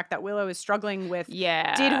disrespects the fact that Willow is struggling with,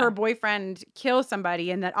 did her boyfriend kill somebody?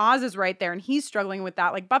 And that Oz is right there and he's struggling with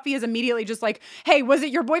that. Like Buffy is immediately just like, hey, was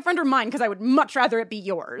it your boyfriend or mine? Because I would much rather it be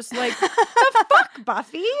yours. Like, the fuck,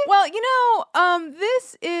 Buffy? Well,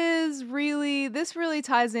 this really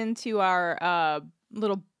ties into our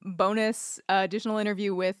little bonus additional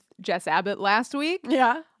interview with Jess Abbott last week.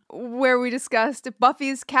 Yeah. Where we discussed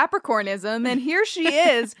Buffy's Capricornism, and here she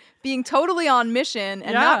is being totally on mission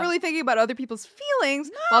and not really thinking about other people's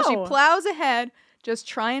feelings while she plows ahead, just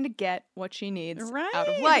trying to get what she needs out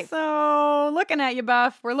of life. So, looking at you,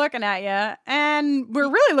 Buff. We're looking at you, and we're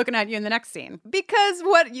really looking at you in the next scene. Because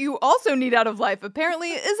what you also need out of life, apparently,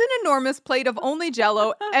 is an enormous plate of only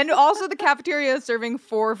Jell-O, and also the cafeteria is serving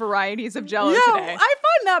 4 varieties of Jell-O today. I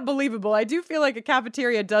find that believable. I do feel like a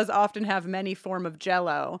cafeteria does often have many form of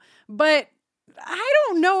Jell-O, but I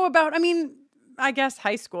don't know about, I guess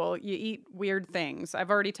high school, you eat weird things. I've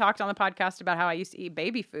already talked on the podcast about how I used to eat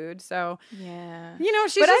baby food. So, yeah. I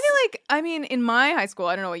feel like, in my high school,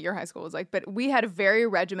 I don't know what your high school was like, but we had a very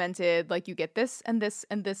regimented, like you get this and this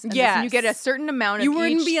and this and this, and you get a certain amount of You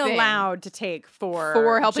wouldn't each be thing. allowed to take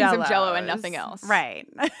 4 helpings of Jell-O and nothing else. Right.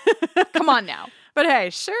 Come on now. But hey,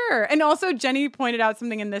 sure. And also, Jenny pointed out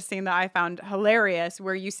something in this scene that I found hilarious,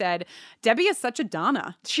 where you said, Debbie is such a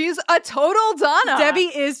Donna. She's a total Donna.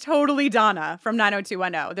 Debbie is totally Donna from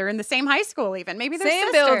 90210. They're in the same high school even. Maybe they're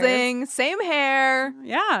same sisters. building, same hair.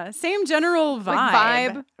 Yeah, same general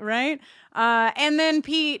vibe. Right? And then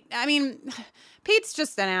Pete, Pete's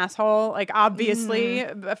just an asshole, like obviously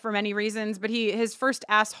for many reasons, but his first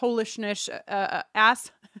assholishness,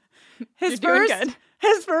 his first assholish.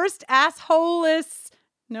 His first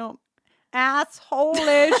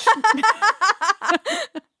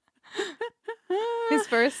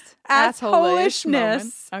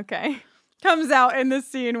assholishness. Okay. Comes out in the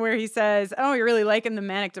scene where he says, oh, you're really liking the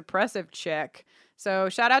manic depressive chick. So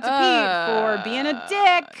shout out to Pete for being a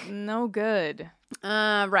dick. No good.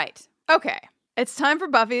 Right. Okay. It's time for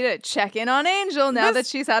Buffy to check in on Angel now that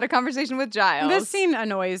she's had a conversation with Giles. This scene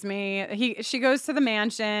annoys me. She goes to the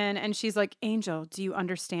mansion and she's like, Angel, do you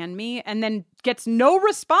understand me? And then gets no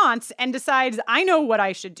response and decides, I know what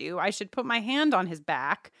I should do. I should put my hand on his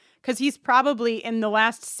back, because he's probably in the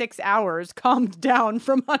last 6 hours calmed down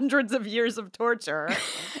from hundreds of years of torture.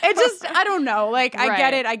 It just, I don't know. Like, I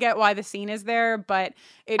get it. I get why the scene is there, but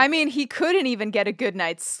I mean, he couldn't even get a good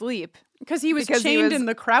night's sleep. Because he was chained in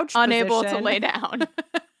the crouch unable position. to lay down.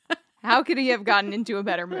 How could he have gotten into a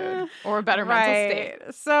better mood or a better mental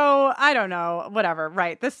state? So, I don't know. Whatever.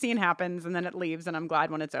 Right. This scene happens and then it leaves, and I'm glad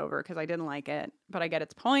when it's over because I didn't like it, but I get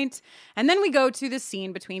its point. And then we go to the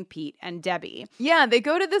scene between Pete and Debbie. Yeah, they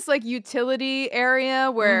go to this like utility area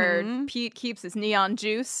where Pete keeps his neon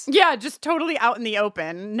juice. Yeah, just totally out in the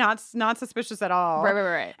open. Not suspicious at all.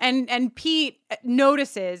 Right. And Pete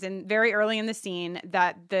notices, and very early in the scene,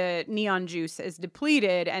 that the neon juice is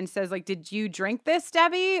depleted and says, like, did you drink this,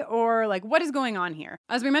 Debbie? Or like, what is going on here?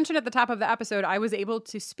 As we mentioned at the top of the episode, I was able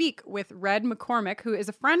to speak with Red McCormick, who is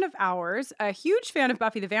a friend of ours, a huge fan of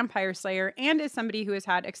Buffy the Vampire Slayer, and is somebody who has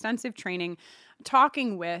had extensive training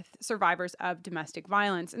talking with survivors of domestic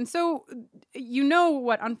violence. And so you know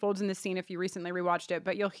what unfolds in this scene if you recently rewatched it,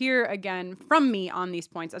 but you'll hear again from me on these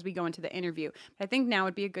points as we go into the interview. But I think now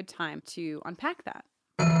would be a good time to unpack that.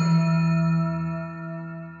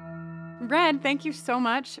 Red, thank you so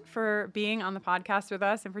much for being on the podcast with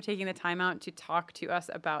us and for taking the time out to talk to us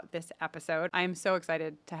about this episode. I am so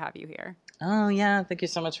excited to have you here. Oh, yeah. Thank you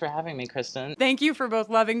so much for having me, Kristen. Thank you for both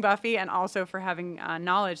loving Buffy and also for having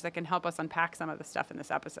knowledge that can help us unpack some of the stuff in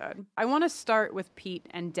this episode. I want to start with Pete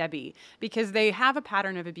and Debbie because they have a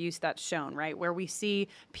pattern of abuse that's shown, right? Where we see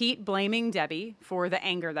Pete blaming Debbie for the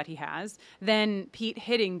anger that he has, then Pete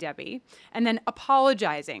hitting Debbie, and then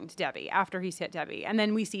apologizing to Debbie after he's hit Debbie. And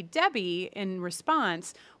then we see Debbie in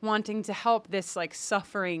response wanting to help this like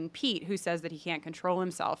suffering Pete who says that he can't control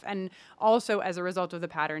himself. And also as a result of the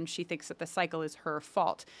pattern, she thinks that the cycle is her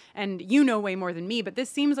fault. And you know way more than me, but this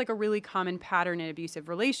seems like a really common pattern in abusive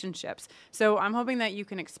relationships. So I'm hoping that you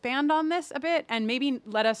can expand on this a bit and maybe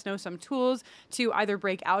let us know some tools to either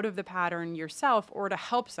break out of the pattern yourself or to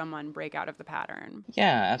help someone break out of the pattern.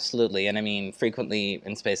 Yeah, absolutely. And I mean, frequently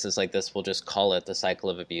in spaces like this, we'll just call it the cycle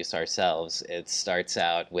of abuse ourselves. It starts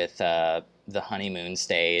out with the honeymoon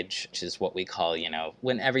stage, which is what we call,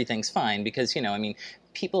 when everything's fine. Because, I mean,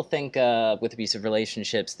 people think with abusive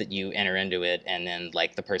relationships that you enter into it and then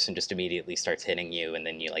like the person just immediately starts hitting you and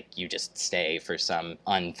then you just stay for some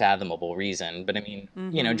unfathomable reason. But I mean,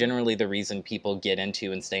 generally the reason people get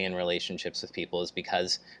into and stay in relationships with people is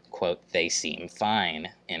because, quote, they seem fine,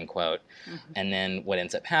 end quote. And then what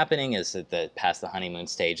ends up happening is that past the honeymoon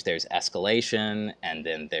stage, there's escalation and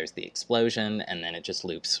then there's the explosion and then it just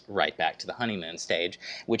loops right back to the honeymoon stage,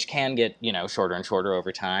 which can get, shorter and shorter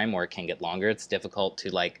over time, or it can get longer. It's difficult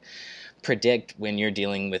to predict when you're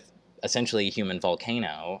dealing with essentially a human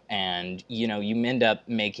volcano, and you end up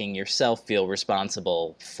making yourself feel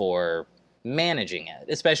responsible for managing it,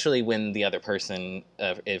 especially when the other person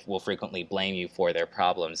will frequently blame you for their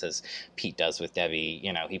problems, as Pete does with Debbie.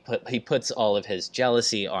 He puts all of his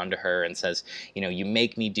jealousy onto her and says, you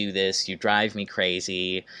make me do this, you drive me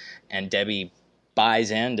crazy, and Debbie buys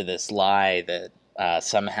into this lie that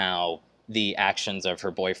somehow the actions of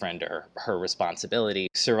her boyfriend are her responsibility.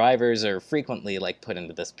 Survivors are frequently put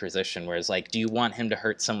into this position where it's do you want him to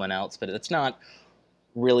hurt someone else? But it's not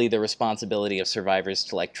really the responsibility of survivors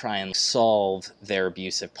to try and solve their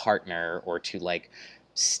abusive partner or to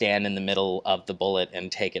stand in the middle of the bullet and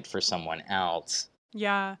take it for someone else.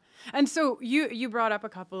 Yeah. And so you brought up a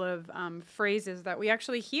couple of phrases that we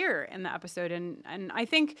actually hear in the episode. And I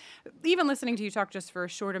think even listening to you talk just for a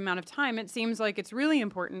short amount of time, it seems like it's really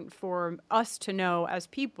important for us to know as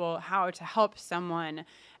people how to help someone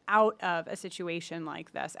out of a situation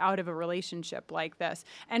like this, out of a relationship like this.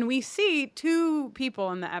 And we see two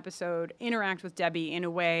people in the episode interact with Debbie in a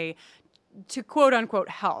way to quote unquote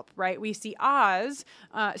help, right? We see Oz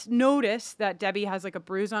notice that Debbie has a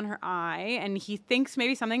bruise on her eye and he thinks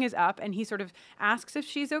maybe something is up and he sort of asks if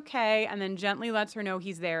she's okay and then gently lets her know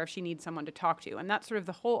he's there if she needs someone to talk to. And that's sort of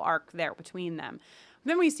the whole arc there between them.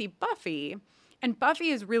 Then we see Buffy. And Buffy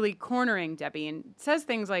is really cornering Debbie and says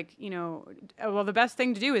things like, well, the best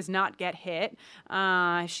thing to do is not get hit.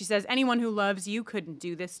 She says, anyone who loves you couldn't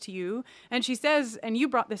do this to you. And she says, and you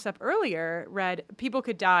brought this up earlier, Red, people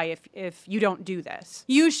could die if you don't do this.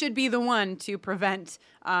 You should be the one to prevent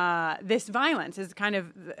this violence, is kind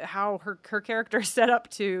of how her character is set up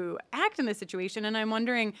to act in this situation. And I'm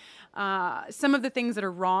wondering some of the things that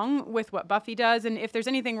are wrong with what Buffy does and if there's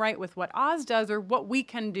anything right with what Oz does or what we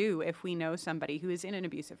can do if we know somebody anybody who is in an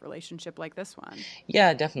abusive relationship like this one.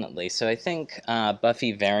 Yeah, definitely. So I think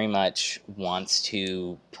Buffy very much wants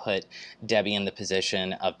to put Debbie in the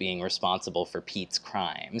position of being responsible for Pete's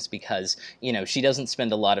crimes because, you know, she doesn't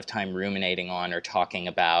spend a lot of time ruminating on or talking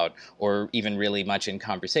about or even really much in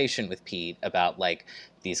conversation with Pete about, like,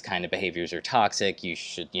 these kind of behaviors are toxic, you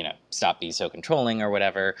should, you know, stop being so controlling or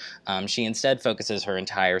whatever. She instead focuses her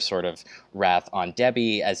entire sort of wrath on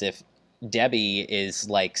Debbie as if Debbie is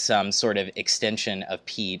like some sort of extension of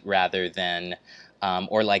Pete rather than,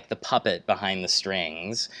 or like the puppet behind the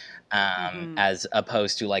strings, as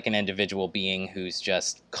opposed to like an individual being who's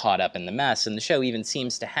just caught up in the mess. And the show even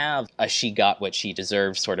seems to have a she got what she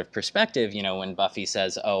deserved sort of perspective, you know, when Buffy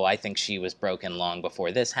says, oh, I think she was broken long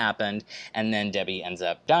before this happened, and then Debbie ends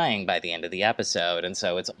up dying by the end of the episode. And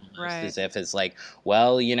so it's almost as if it's like,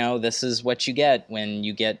 well, you know, this is what you get when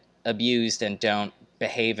you get abused and don't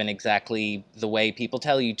behave in exactly the way people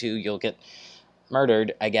tell you to, you'll get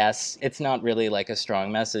murdered, I guess. It's not really like a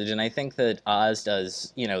strong message. And I think that Oz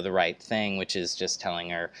does, you know, the right thing, which is just telling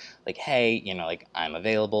her, like, hey, you know, like, I'm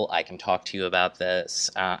available. I can talk to you about this.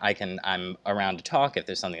 I'm around to talk if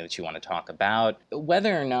there's something that you want to talk about.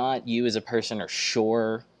 Whether or not you as a person are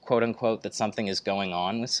sure, quote unquote, that something is going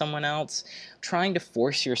on with someone else, trying to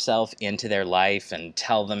force yourself into their life and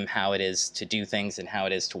tell them how it is to do things and how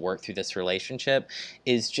it is to work through this relationship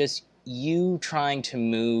is just you trying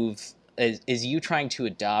to is you trying to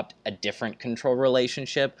adopt a different control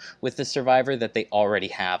relationship with the survivor that they already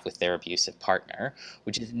have with their abusive partner,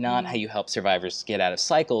 which is not how you help survivors get out of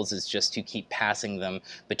cycles, is just to keep passing them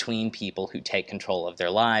between people who take control of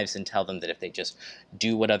their lives and tell them that if they just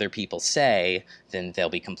do what other people say, then they'll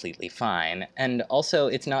be completely fine. And also,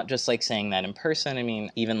 it's not just like saying that in person. I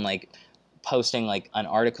mean, even like posting like an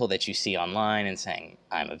article that you see online and saying,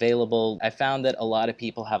 I'm available. I found that a lot of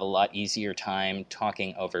people have a lot easier time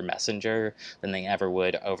talking over Messenger than they ever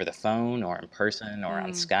would over the phone or in person or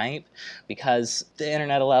on Skype, because the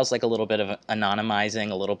internet allows like a little bit of anonymizing,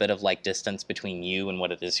 a little bit of like distance between you and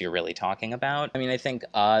what it is you're really talking about. I mean, I think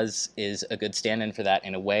Oz is a good stand-in for that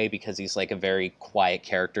in a way because he's like a very quiet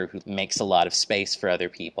character who makes a lot of space for other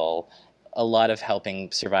people. A lot of helping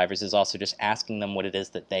survivors is also just asking them what it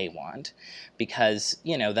is that they want, because,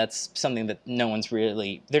 you know, that's something that no one's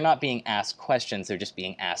really, they're not being asked questions, they're just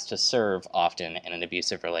being asked to serve often in an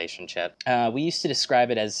abusive relationship. We used to describe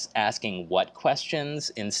it as asking what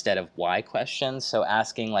questions instead of why questions, so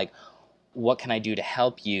asking like, what can I do to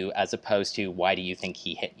help you, as opposed to why do you think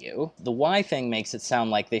he hit you? The why thing makes it sound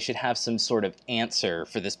like they should have some sort of answer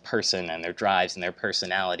for this person and their drives and their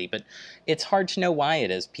personality, but it's hard to know why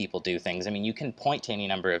it is people do things. I mean, you can point to any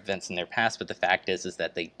number of events in their past, but the fact is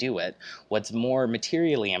that they do it. What's more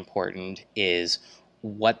materially important is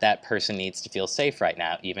what that person needs to feel safe right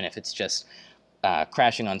now, even if it's just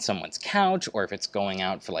crashing on someone's couch, or if it's going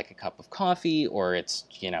out for like a cup of coffee, or it's,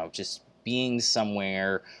 you know, just being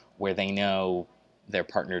somewhere where they know their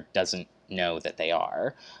partner doesn't know that they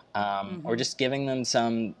are, or just giving them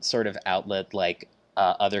some sort of outlet like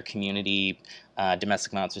other community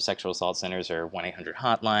domestic violence or sexual assault centers or 1-800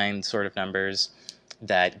 hotline sort of numbers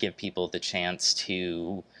that give people the chance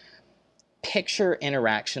to picture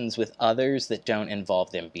interactions with others that don't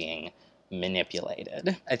involve them being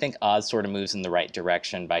manipulated. I think Oz sort of moves in the right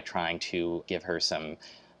direction by trying to give her some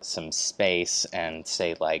space and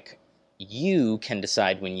say, like, you can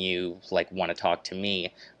decide when you like want to talk to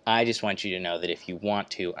me. I just want you to know that if you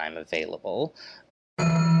want to, I'm available.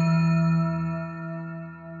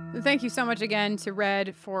 Thank you so much again to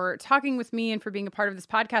Red for talking with me and for being a part of this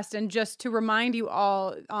podcast. And just to remind you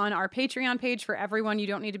all, on our Patreon page, for everyone, you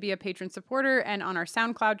don't need to be a patron supporter, and on our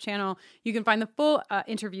SoundCloud channel, you can find the full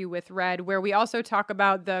interview with Red, where we also talk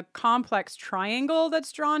about the complex triangle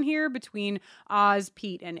that's drawn here between Oz,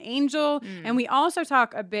 Pete, and Angel. And we also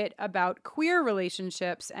talk a bit about queer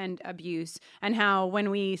relationships and abuse, and how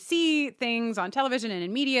when we see things on television and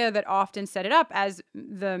in media that often set it up as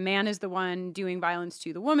the man is the one doing violence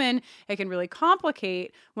to the woman, it can really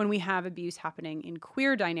complicate when we have abuse happening in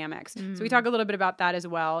queer dynamics. So we talk a little bit about that as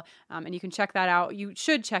well. And you can check that out. You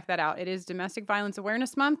should check that out. It is Domestic Violence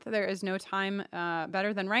Awareness Month. There is no time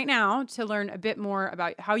better than right now to learn a bit more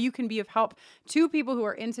about how you can be of help to people who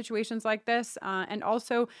are in situations like this, and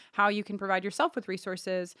also how you can provide yourself with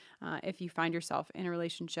resources if you find yourself in a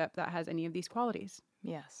relationship that has any of these qualities.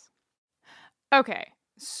 Yes. Okay,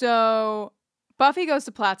 so Buffy goes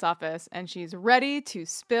to Platt's office and she's ready to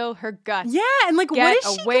spill her guts. Yeah, and like, what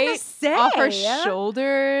is she gonna say? Off her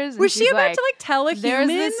shoulders. Was she about to like tell a There's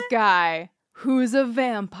human? this guy who's a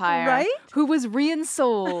vampire, right? Who was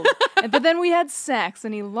re-ensouled, but then we had sex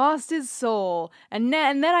and he lost his soul, and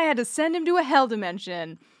then I had to send him to a hell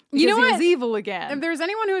dimension. because You know he what? was evil again. If there's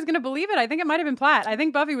anyone who was going to believe it, I think it might have been Platt. I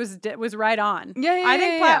think Buffy was right on. Yeah, I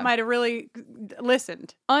think Platt yeah. might have really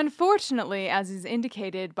listened. Unfortunately, as is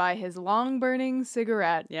indicated by his long-burning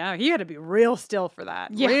cigarette. Yeah, he had to be real still for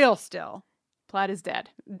that. Yeah. Real still. Platt is dead.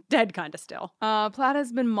 Dead kind of still. Platt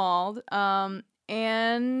has been mauled.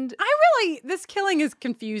 And this killing is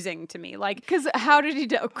confusing to me. Like, because how did he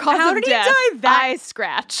die? How did he die that? Eye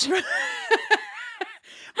scratch.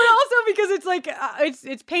 But also because it's like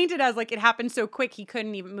it's painted as like it happened so quick he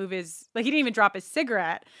couldn't even move his he didn't even drop his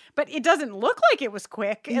cigarette. But it doesn't look like it was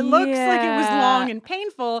quick. It looks like it was long and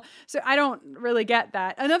painful. So I don't really get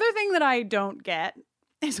that. Another thing that I don't get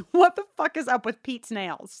is what the fuck is up with Pete's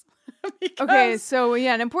nails? Okay, so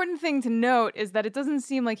yeah, an important thing to note is that it doesn't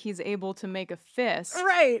seem like he's able to make a fist.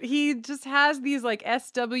 Right. He just has these like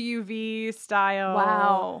SWV style.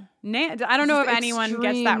 Wow. I don't know if anyone gets that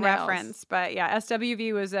extreme nails. reference, but yeah,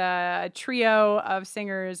 SWV was a trio of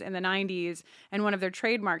singers in the 90s, and one of their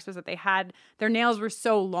trademarks was that they had their nails were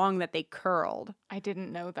so long that they curled. I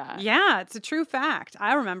didn't know that. Yeah, it's a true fact.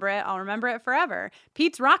 I remember it. I'll remember it forever.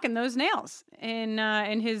 Pete's rocking those nails in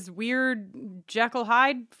his weird Jekyll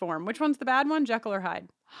Hyde form. Which one's the bad one, Jekyll or Hyde?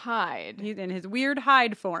 Hyde. He's in his weird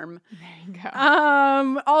Hyde form. There you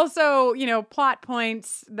go. Also, plot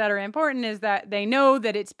points that are important is that they know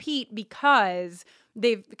that it's Pete because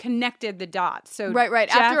they've connected the dots. So right.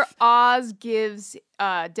 Jeff, After Oz gives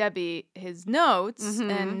Debbie his notes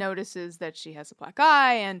and notices that she has a black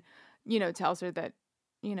eye and, tells her that,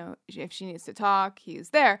 if she needs to talk,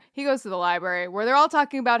 he's there. He goes to the library where they're all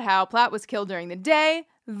talking about how Platt was killed during the day.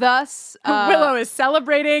 Thus, Willow is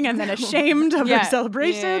celebrating and then ashamed of her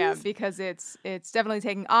celebrations. Yeah, because it's definitely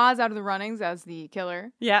taking Oz out of the runnings as the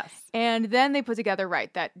killer. Yes. And then they put together,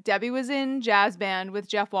 that Debbie was in jazz band with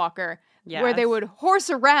Jeff Walker, yes, where they would horse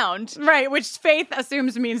around. Right, which Faith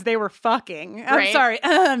assumes means they were fucking. Right. I'm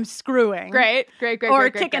sorry, screwing. Great.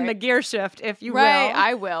 Or kicking the gear shift, if you will. Right,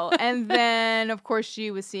 I will. And then, of course,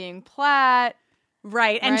 she was seeing Platt.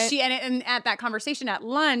 Right. And she and at that conversation at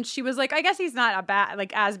lunch, she was like, I guess he's not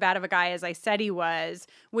as bad of a guy as I said he was,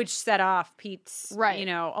 which set off Pete's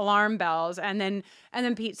alarm bells. And then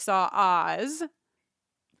Pete saw Oz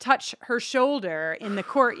touch her shoulder in the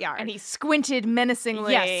courtyard. And he squinted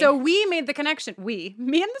menacingly. Yeah, so we made the connection. Me and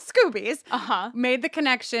the Scoobies made the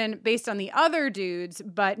connection based on the other dudes,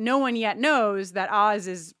 but no one yet knows that Oz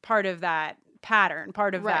is part of that pattern,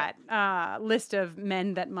 part of that list of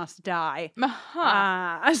men that must die.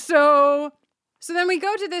 So then we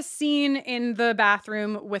go to this scene in the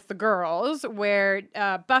bathroom with the girls where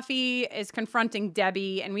Buffy is confronting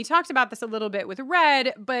Debbie, and we talked about this a little bit with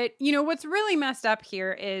Red, but what's really messed up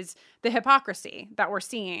here is the hypocrisy that we're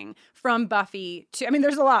seeing from Buffy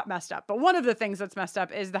there's a lot messed up, but one of the things that's messed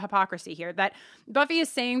up is the hypocrisy here, that Buffy is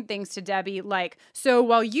saying things to Debbie like, so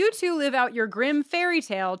while you two live out your grim fairy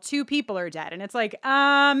tale, 2 people are dead. And it's like,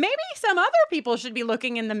 maybe some other people should be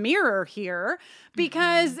looking in the mirror here,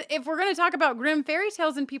 because if we're going to talk about grim fairy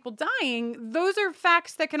tales and people dying, those are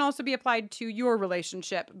facts that can also be applied to your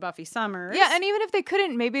relationship, Buffy Summers. Yeah, and even if they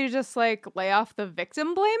couldn't, maybe just lay off the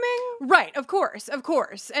victim blaming. Right, of course.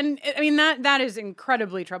 And that is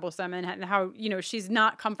incredibly troublesome, and how, she's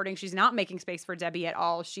not comforting. She's not making space for Debbie at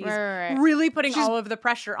all. She's really putting all of the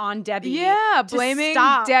pressure on Debbie. Yeah, blaming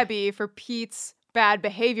Debbie for Pete's bad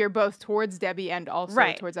behavior, both towards Debbie and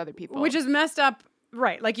also towards other people. Which is messed up.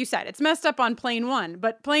 Right, like you said, it's messed up on plane 1,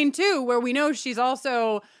 but plane 2, where we know she's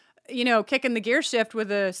also, kicking the gear shift with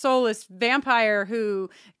a soulless vampire who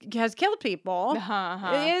has killed people, is more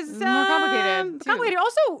complicated. Complicated.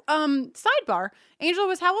 Also, sidebar, Angel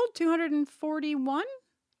was how old? 241?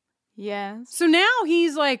 Yes. So now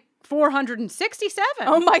he's like 467.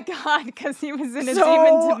 Oh my God, because he was in a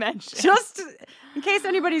demon dimension. Just in case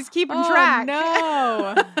anybody's keeping track.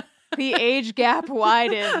 No. The age gap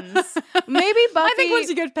widens. Maybe Buffy... I think once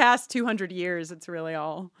you get past 200 years, it's really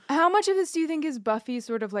all... How much of this do you think is Buffy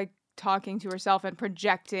sort of talking to herself and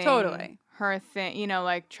projecting her thing,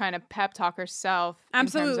 trying to pep talk herself?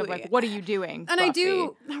 Absolutely. In terms of what are you doing, And Buffy?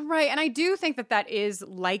 I do think that is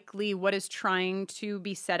likely what is trying to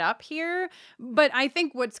be set up here. But I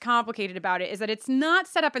think what's complicated about it is that it's not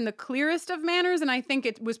set up in the clearest of manners. And I think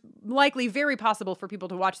it was likely very possible for people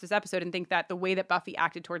to watch this episode and think that the way that Buffy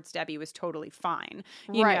acted towards Debbie was totally fine,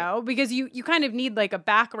 you know, because you kind of need a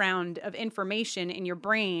background of information in your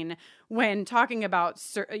brain when talking about,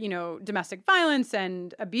 domestic violence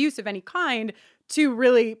and abuse of any kind to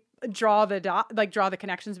really draw the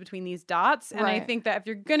connections between these dots. And I Right. think that if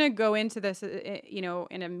you're going to go into this,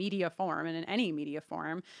 in a media form and in any media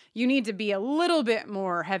form, you need to be a little bit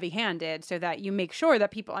more heavy-handed so that you make sure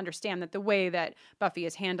that people understand that the way that Buffy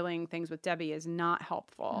is handling things with Debbie is not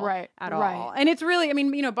helpful at all. And it's really,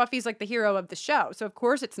 Buffy's like the hero of the show. So of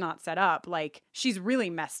course it's not set up like she's really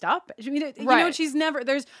messed up. She's never,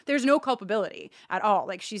 there's no culpability at all.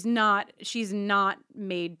 Like she's not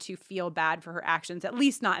made to feel bad for her actions, at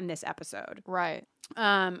least not in this episode. Right.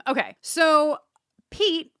 Okay. So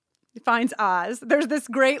Pete finds Oz. There's this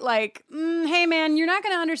great hey man, you're not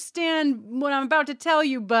going to understand what I'm about to tell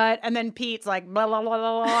you, and then Pete's like, blah, blah, blah,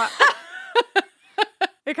 blah, blah.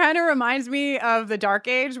 It kind of reminds me of the Dark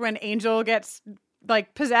Age when Angel gets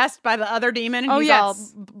possessed by the other demon. And he's all,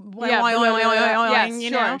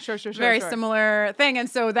 Sure. Very similar thing. And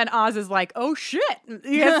so then Oz is like, oh shit,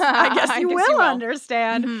 I guess you will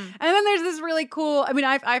understand. Mm-hmm. And then there's this really cool,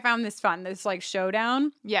 I found this fun, this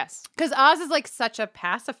showdown. Yes. Because Oz is such a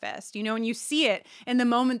pacifist, and you see it in the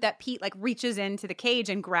moment that Pete reaches into the cage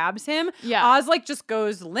and grabs him. Yeah. Oz just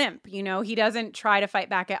goes limp, he doesn't try to fight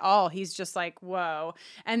back at all. He's just whoa.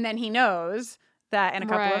 And then he knows that in a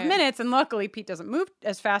couple of minutes, and luckily Pete doesn't move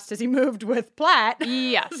as fast as he moved with Platt.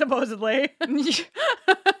 Yeah. Supposedly.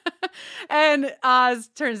 And Oz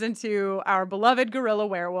turns into our beloved gorilla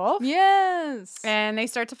werewolf. Yes. And they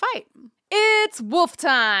start to fight. It's wolf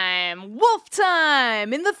time! Wolf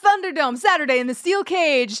time! In the Thunderdome, Saturday in the steel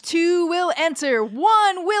cage. 2 will enter,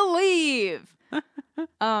 1 will leave.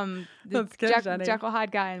 That's good, Jenny. Jekyll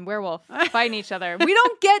Hyde guy and werewolf fighting each other. We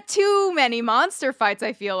don't get too many monster fights,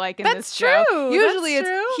 I feel like, in this show. Usually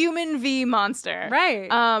it's human v monster.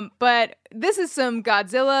 Right. But this is some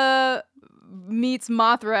Godzilla meets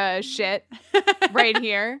Mothra shit right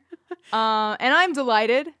here. And I'm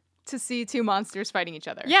delighted to see 2 monsters fighting each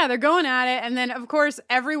other. Yeah, they're going at it. And then, of course,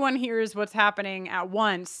 everyone hears what's happening at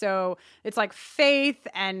once. So it's Faith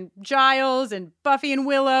and Giles and Buffy and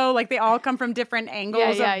Willow. They all come from different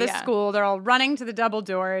angles of the school. They're all running to the double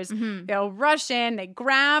doors. Mm-hmm. They'll rush in. They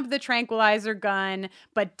grab the tranquilizer gun.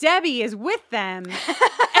 But Debbie is with them.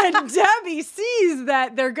 And Debbie sees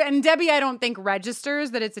that and Debbie, I don't think, registers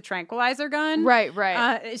that it's a tranquilizer gun.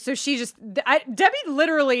 Right. So she Debbie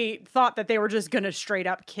literally thought that they were just going to straight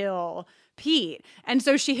up kill Pete. And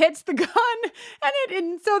so she hits the gun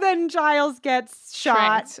and so then Giles gets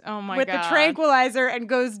shot with the tranquilizer and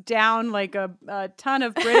goes down like a ton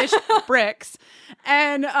of British bricks.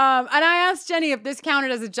 And I asked Jenny if this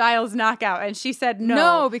counted as a Giles knockout, and she said no.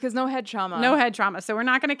 No, because no head trauma. No head trauma. So we're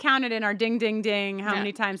not going to count it in our ding, ding, ding. How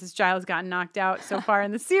many times has Giles gotten knocked out so far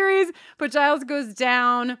in the series? But Giles goes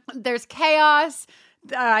down. There's chaos.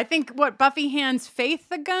 I think, Buffy hands Faith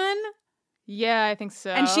the gun? Yeah, I think so.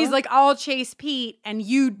 And she's like, I'll chase Pete, and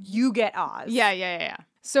you get Oz. Yeah.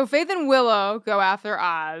 So Faith and Willow go after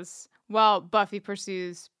Oz while Buffy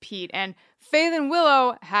pursues Pete. And Faith and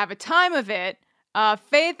Willow have a time of it.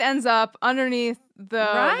 Faith ends up underneath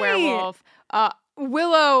the werewolf.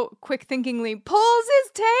 Willow quick-thinkingly pulls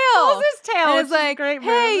his tail. And it's like,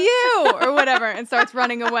 hey, you, or whatever, and starts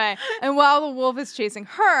running away. And while the wolf is chasing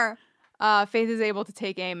her, Faith is able to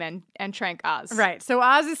take aim and trank Oz. Right. So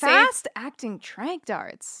Oz is fast-acting trank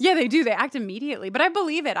darts. Yeah, they do. They act immediately. But I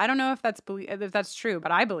believe it. I don't know if that's true,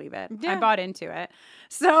 but I believe it. Yeah. I bought into it.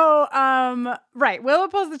 So, right. Willow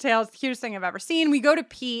pulls the tail. It's the cutest thing I've ever seen. We go to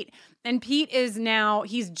Pete, and Pete is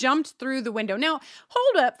he's jumped through the window. Now,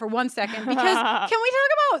 hold up for 1 second, because can we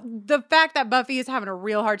talk about the fact that Buffy is having a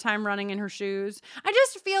real hard time running in her shoes? I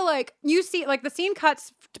just feel like you see, the scene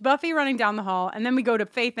cuts to Buffy running down the hall, and then we go to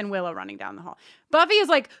Faith and Willow running down the hall. Buffy is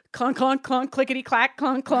clunk, clunk, clunk, clickety clack,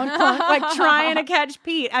 clunk, clunk, clunk, trying to catch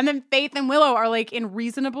Pete. And then Faith and Willow are in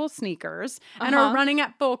reasonable sneakers and are running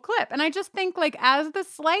at full clip. And I just think as the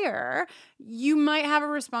Slayer, you might have a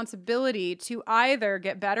responsibility to either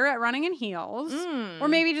get better at running in heels or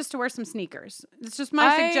maybe just to wear some sneakers. It's just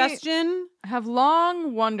my suggestion. I have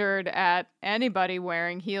long wondered at anybody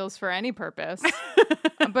wearing heels for any purpose.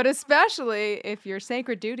 But especially if your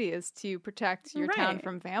sacred duty is to protect your town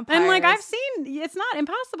from vampires. And I've seen, it's not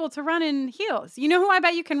impossible to run in heels. You know who I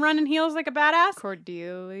bet you can run in heels like a badass?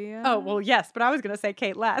 Cordelia. Oh, well, yes, but I was going to say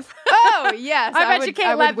Kate Leth. Oh, yes. I bet you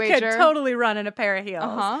Kate Leth could totally run in a pair of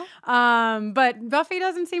heels. But Buffy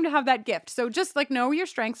doesn't seem to have that gift. So just know your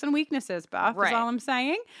strengths and weaknesses, Buff, is all I'm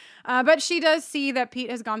saying. But she does see that Pete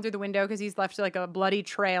has gone through the window because he's left like a bloody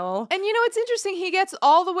trail. And you know, it's interesting. He gets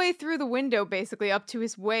all the way through the window, basically up to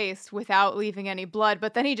his waist without leaving any blood.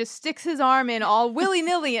 But then he just sticks his arm in all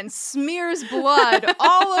willy-nilly and smears blood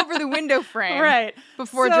all over the window frame. Right.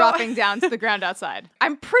 Before dropping down to the ground outside.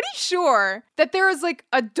 I'm pretty sure that there is like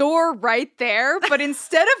a door right there, but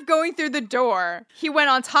instead of going through the door, he went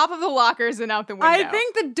on top of the lockers and out the window. I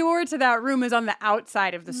think the door to that room is on the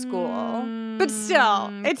outside of the school. But still,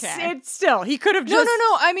 it's still, he could have just...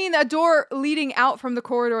 No. I mean, a door leading out from the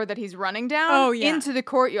corridor that he's running down into the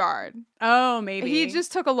courtyard. Oh, maybe. He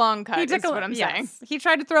just took a long cut, is what I'm saying. He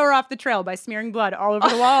tried to throw her off the trail by smearing blood all over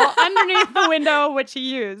the wall underneath the window, which he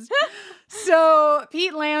used. So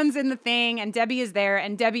Pete lands in the thing, and Debbie is there,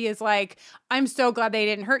 and Debbie is like, I'm so glad they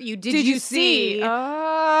didn't hurt you. Did you see?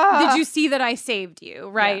 Did you see that I saved you?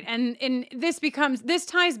 Right. Yeah. And this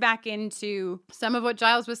ties back into some of what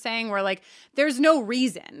Giles was saying, where like, there's no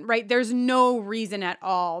reason, right? There's no reason at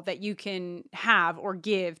all that you can have or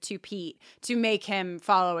give to Pete to make him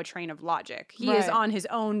follow a train of logic. He is on his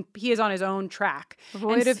own track.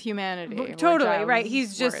 Void of humanity. Totally, right.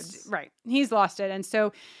 He's just, right. He's lost it. And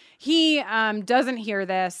so he doesn't hear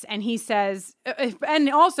this, and he says,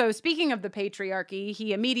 and also, speaking of the patriarchy,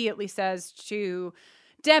 he immediately says to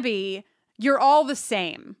Debbie, you're all the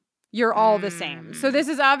same. You're all the same. So this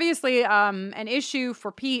is obviously an issue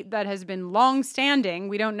for Pete that has been long-standing.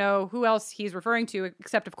 We don't know who else he's referring to,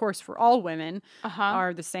 except, of course, for all women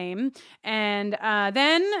are the same. And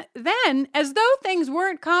then, as though things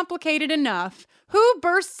weren't complicated enough, who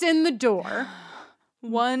bursts in the door?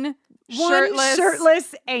 One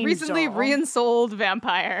shirtless angel. Recently re-ensouled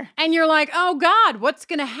vampire. And you're like, oh God, what's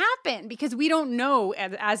going to happen? Because we don't know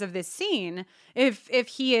as of this scene if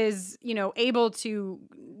he is, able to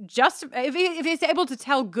if he's able to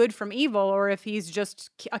tell good from evil, or if he's just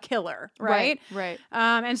a killer, right? Right.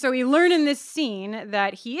 And so we learn in this scene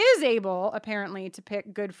that he is able, apparently, to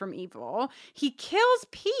pick good from evil. He kills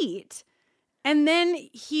Pete, and then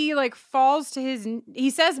he falls to he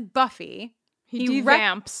says Buffy. He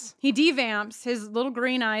devamps. He devamps. His little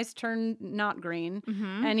green eyes turn not green.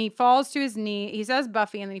 And he falls to his knee. He says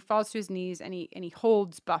Buffy, and then he falls to his knees, and he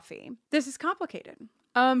holds Buffy. This is complicated.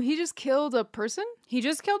 He just killed a person? He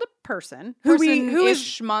just killed a person. Who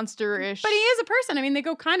is monster-ish. But he is a person. I mean, they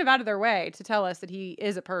go kind of out of their way to tell us that he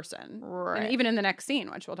is a person. Right. And even in the next scene,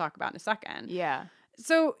 which we'll talk about in a second. Yeah.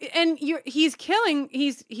 So, and he's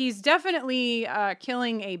definitely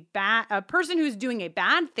killing a person who's doing a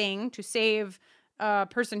bad thing to save a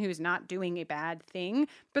person who's not doing a bad thing.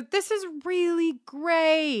 But this is really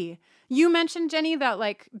gray. You mentioned, Jenny, that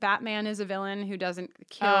Batman is a villain who doesn't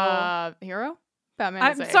kill hero.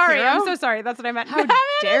 I'm sorry. I'm so sorry. That's what I meant. How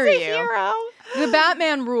dare you? Hero. The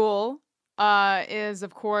Batman rule is,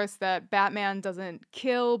 of course, that Batman doesn't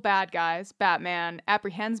kill bad guys. Batman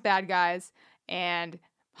apprehends bad guys and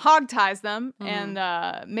hogties them and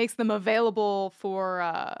makes them available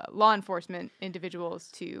for law enforcement individuals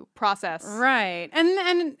to process. Right.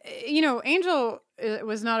 And Angel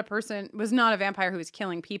was not a vampire who was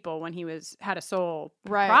killing people when he had a soul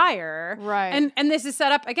prior. Right. And this is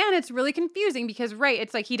set up, again, it's really confusing because,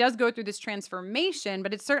 it's like he does go through this transformation,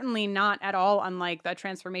 but it's certainly not at all unlike the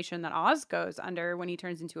transformation that Oz goes under when he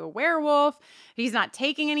turns into a werewolf. He's not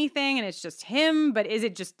taking anything and it's just him, but is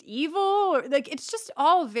it just evil? It's just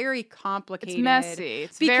all very complicated. It's messy.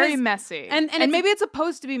 It's very messy. And maybe it's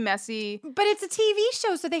supposed to be messy. But it's a TV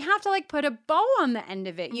show, so they have to put a bow on the end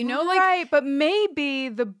of it, Right, but maybe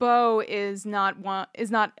the bow is not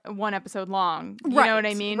one episode long. You know what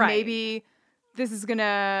I mean? Right. Maybe this is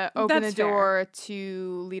gonna open the door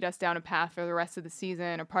to lead us down a path for the rest of the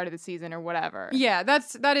season or part of the season or whatever. Yeah,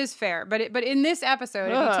 that is fair. But in this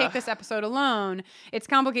episode, if you take this episode alone, it's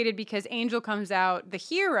complicated because Angel comes out the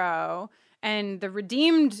hero and the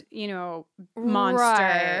redeemed, monster.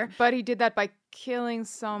 Right. But he did that by killing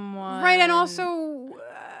someone. Right, and also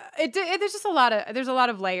there's just a lot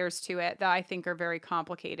of layers to it that I think are very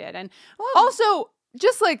complicated. And also,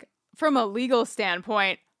 just from a legal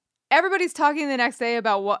standpoint, everybody's talking the next day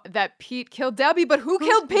about that Pete killed Debbie, but who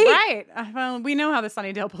killed Pete? Right. Well, we know how the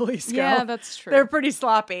Sunnydale police go. Yeah, that's true. They're pretty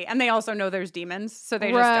sloppy, and they also know there's demons, so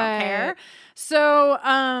they just don't care. So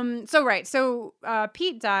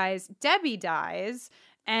Pete dies, Debbie dies,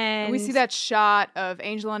 and we see that shot of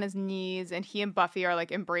Angel on his knees, and he and Buffy are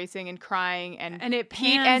embracing and crying, and it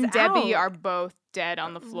Pete and Debbie are both dead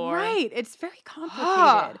on the floor. Right. It's very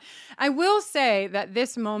complicated. I will say that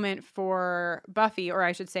this moment for Buffy, or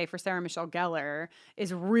I should say for Sarah Michelle Gellar,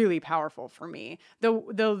 is really powerful for me.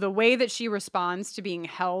 The way that she responds to being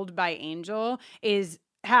held by Angel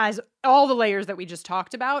has all the layers that we just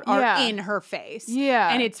talked about are in her face.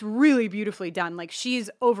 Yeah. And it's really beautifully done. Like, she's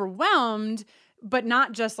overwhelmed, but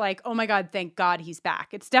not just like, oh my God, thank God he's back.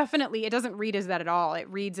 It's definitely, it doesn't read as that at all. It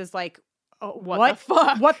reads as like, oh, what the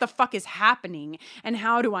fuck? What the fuck is happening? And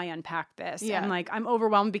how do I unpack this? Yeah. And like, I'm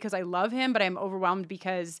overwhelmed because I love him, but I'm overwhelmed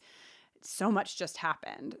because so much just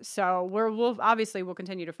happened. So we'll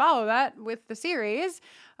continue to follow that with the series.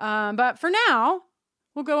 But for now,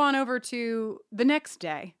 we'll go on over to the next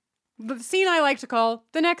day. The scene I like to call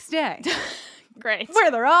the next day. Great. Where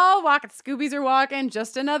they're all walking, Scoobies are walking,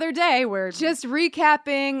 just another day where... Just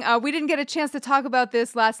recapping, we didn't get a chance to talk about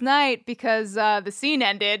this last night because the scene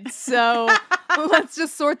ended, so let's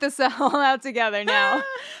just sort this all out together now.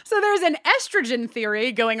 So there's an estrogen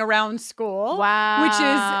theory going around school. Wow. Which is,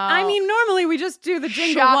 I mean, normally we just do the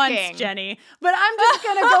jingle Shocking. once, Jenny, but I'm just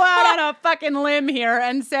going to go out on a fucking limb here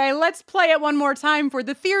and say, let's play it one more time for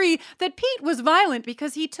the theory that Pete was violent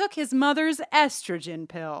because he took his mother's estrogen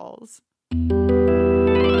pills.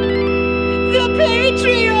 The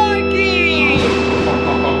patriarchy!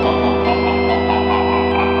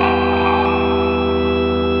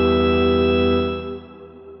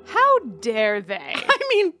 How dare they? I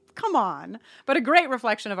mean, come on. But a great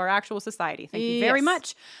reflection of our actual society. Thank you very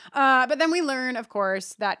much. But then we learn, of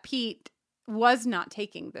course, that Pete was not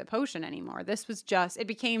taking the potion anymore. This was it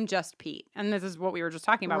became just Pete. And this is what we were just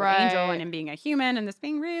talking about with Angel and him being a human and this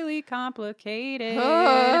being really complicated.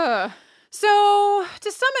 So, to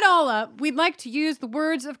sum it all up, we'd like to use the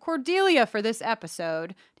words of Cordelia for this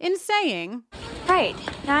episode in saying... Right.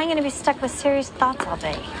 Now I'm going to be stuck with serious thoughts all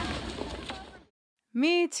day.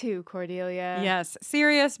 Me too, Cordelia. Yes,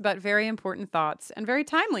 serious but very important thoughts and very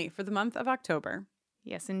timely for the month of October.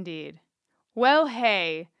 Yes, indeed. Well,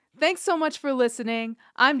 hey, thanks so much for listening.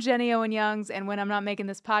 I'm Jenny Owen Youngs, and when I'm not making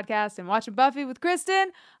this podcast and watching Buffy with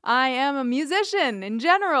Kristen, I am a musician in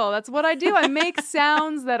general. That's what I do. I make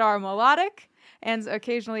sounds that are melodic and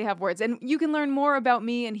occasionally have words. And you can learn more about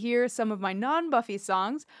me and hear some of my non-Buffy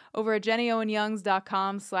songs over at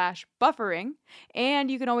jennyowenyoungs.com/buffering.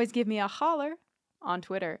 And you can always give me a holler on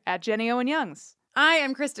Twitter at Jenny Owen Youngs. I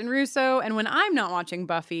am Kristen Russo, and when I'm not watching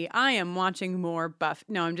Buffy, I am watching more Buffy.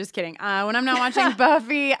 No, I'm just kidding. When I'm not watching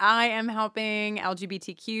Buffy, I am helping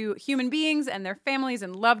LGBTQ human beings and their families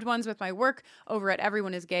and loved ones with my work over at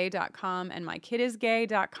everyoneisgay.com and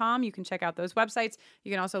mykidisgay.com. You can check out those websites.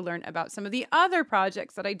 You can also learn about some of the other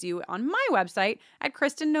projects that I do on my website at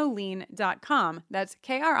KristenNoeline.com. That's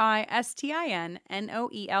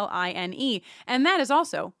KristinnOeline. And that is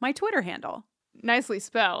also my Twitter handle. Nicely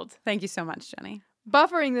spelled. Thank you so much, Jenny.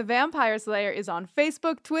 Buffering the Vampire Slayer is on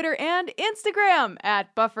Facebook, Twitter, and Instagram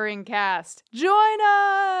at BufferingCast. Join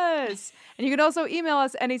us! And you can also email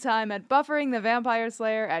us anytime at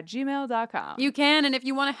bufferingthevampireslayer@gmail.com. You can, and if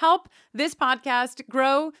you want to help this podcast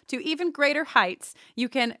grow to even greater heights, you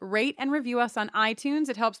can rate and review us on iTunes.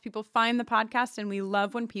 It helps people find the podcast, and we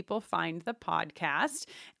love when people find the podcast.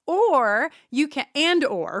 Or you can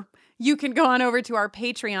go on over to our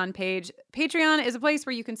Patreon page. Patreon is a place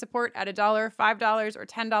where you can support at $1, $5, or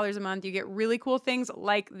 $10 a month. You get really cool things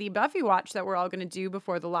like the Buffy Watch that we're all going to do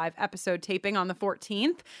before the live episode taping on the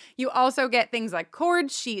 14th. You also get things like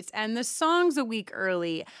chord sheets and the songs a week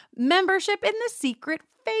early, membership in the secret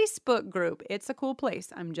Facebook group. It's a cool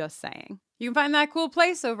place, I'm just saying. You can find that cool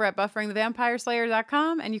place over at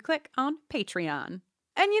bufferingthevampireslayer.com, and you click on Patreon.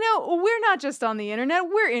 And you know, we're not just on the internet,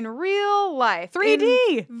 we're in real life.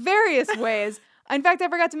 3D! In various ways. In fact, I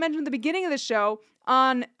forgot to mention at the beginning of the show,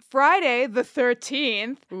 on Friday the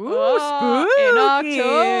 13th, spooky. in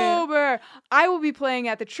October, I will be playing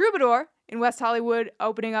at the Troubadour in West Hollywood,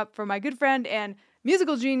 opening up for my good friend and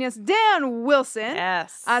musical genius Dan Wilson.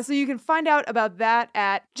 Yes. So you can find out about that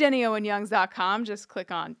at jennyowenyoungs.com. Just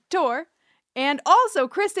click on tour. And also,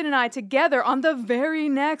 Kristen and I together on the very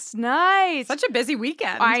next night. Such a busy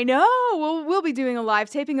weekend. I know. We'll be doing a live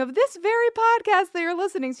taping of this very podcast that you're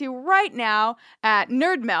listening to right now at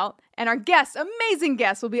Nerd Melt. And our guests, amazing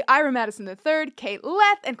guests, will be Ira Madison III, Kate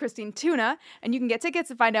Leth, and Christine Tuna. And you can get tickets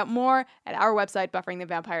and find out more at our website,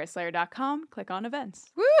 bufferingthevampireslayer.com. Click on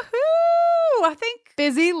events. Woohoo! I think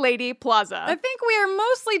Busy Lady Plaza. I think we are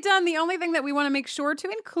mostly done. The only thing that we want to make sure to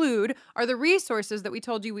include are the resources that we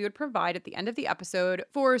told you we would provide at the end of the episode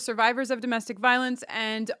for survivors of domestic violence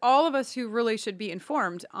and all of us who really should be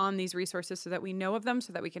informed on these resources so that we know of them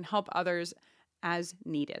so that we can help others as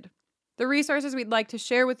needed. The resources we'd like to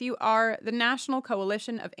share with you are the National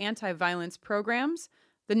Coalition of Anti-Violence Programs,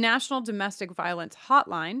 the National Domestic Violence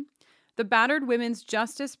Hotline, the Battered Women's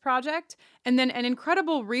Justice Project, and then an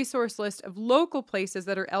incredible resource list of local places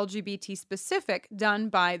that are LGBT specific done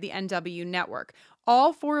by the NW Network.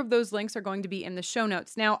 All 4 of those links are going to be in the show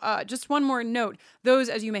notes. Now, just one more note. Those,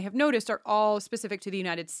 as you may have noticed, are all specific to the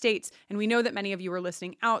United States, and we know that many of you are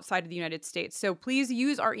listening outside of the United States. So please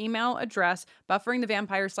use our email address,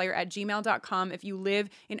 bufferingthevampireslayer@gmail.com, if you live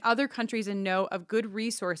in other countries and know of good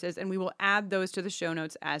resources, and we will add those to the show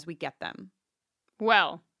notes as we get them.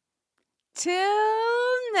 Well,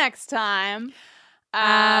 till next time.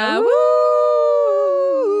 Wow.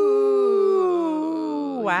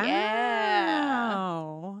 Yeah.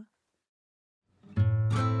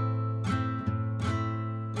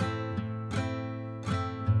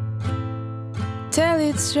 Tell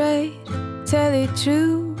it straight, tell it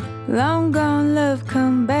true. Long gone love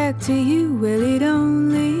come back to you. Will it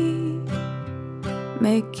only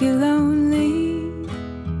make you lonely?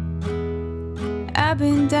 I've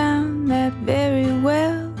been down that very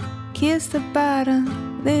well. Kiss the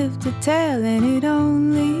bottom, live to tell, and it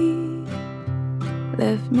only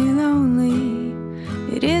left me lonely.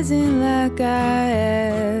 It isn't like I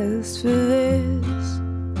asked for this.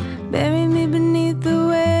 Bury me beneath the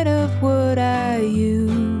weight of what I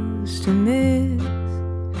used to miss.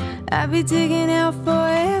 I'll be digging out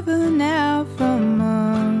forever now from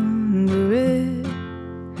under it,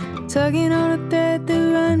 tugging on a thread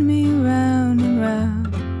that run me round and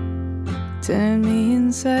round, turn me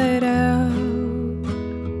inside out.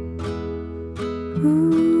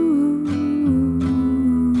 Ooh.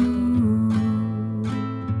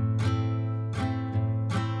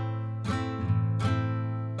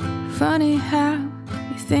 Funny how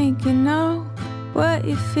you think you know what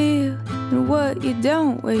you feel and what you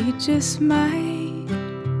don't, where you just might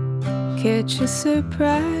catch a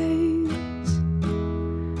surprise.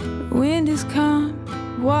 The wind is calm,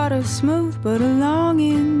 water smooth, but a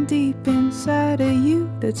longing deep inside of you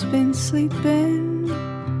that's been sleeping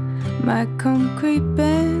might come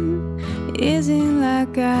creeping. It isn't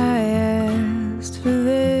like I asked for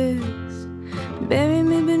this. Bury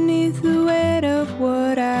me beneath the weight of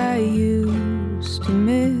what I used to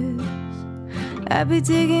miss. I'll be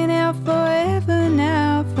digging out forever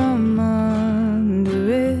now from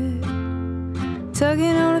under it,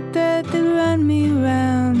 tugging on a thread that run me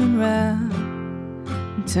round and round,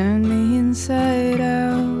 and turn me inside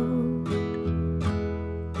out.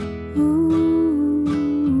 Ooh.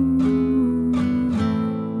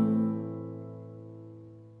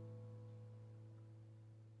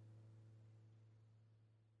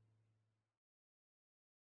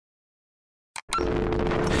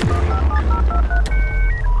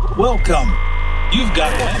 Welcome. You've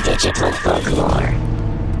got digital folklore.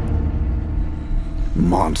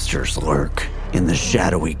 Monsters lurk in the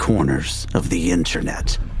shadowy corners of the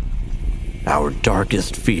internet. Our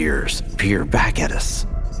darkest fears peer back at us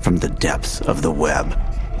from the depths of the web.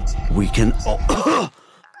 We can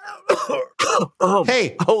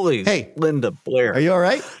Hey. Holy. Hey. Linda Blair. Are you all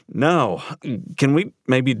right? No. Can we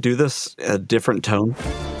maybe do this a different tone?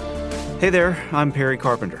 Hey there, I'm Perry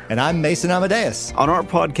Carpenter. And I'm Mason Amadeus. On our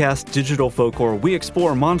podcast, Digital Folklore, we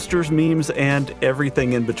explore monsters, memes, and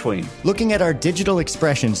everything in between. Looking at our digital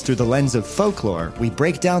expressions through the lens of folklore, we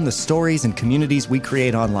break down the stories and communities we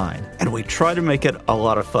create online. And we try to make it a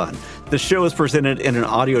lot of fun. The show is presented in an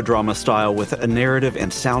audio drama style with a narrative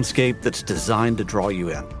and soundscape that's designed to draw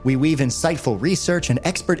you in. We weave insightful research and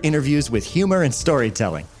expert interviews with humor and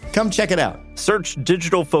storytelling. Come check it out. Search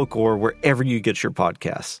Digital Folklore wherever you get your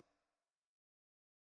podcasts.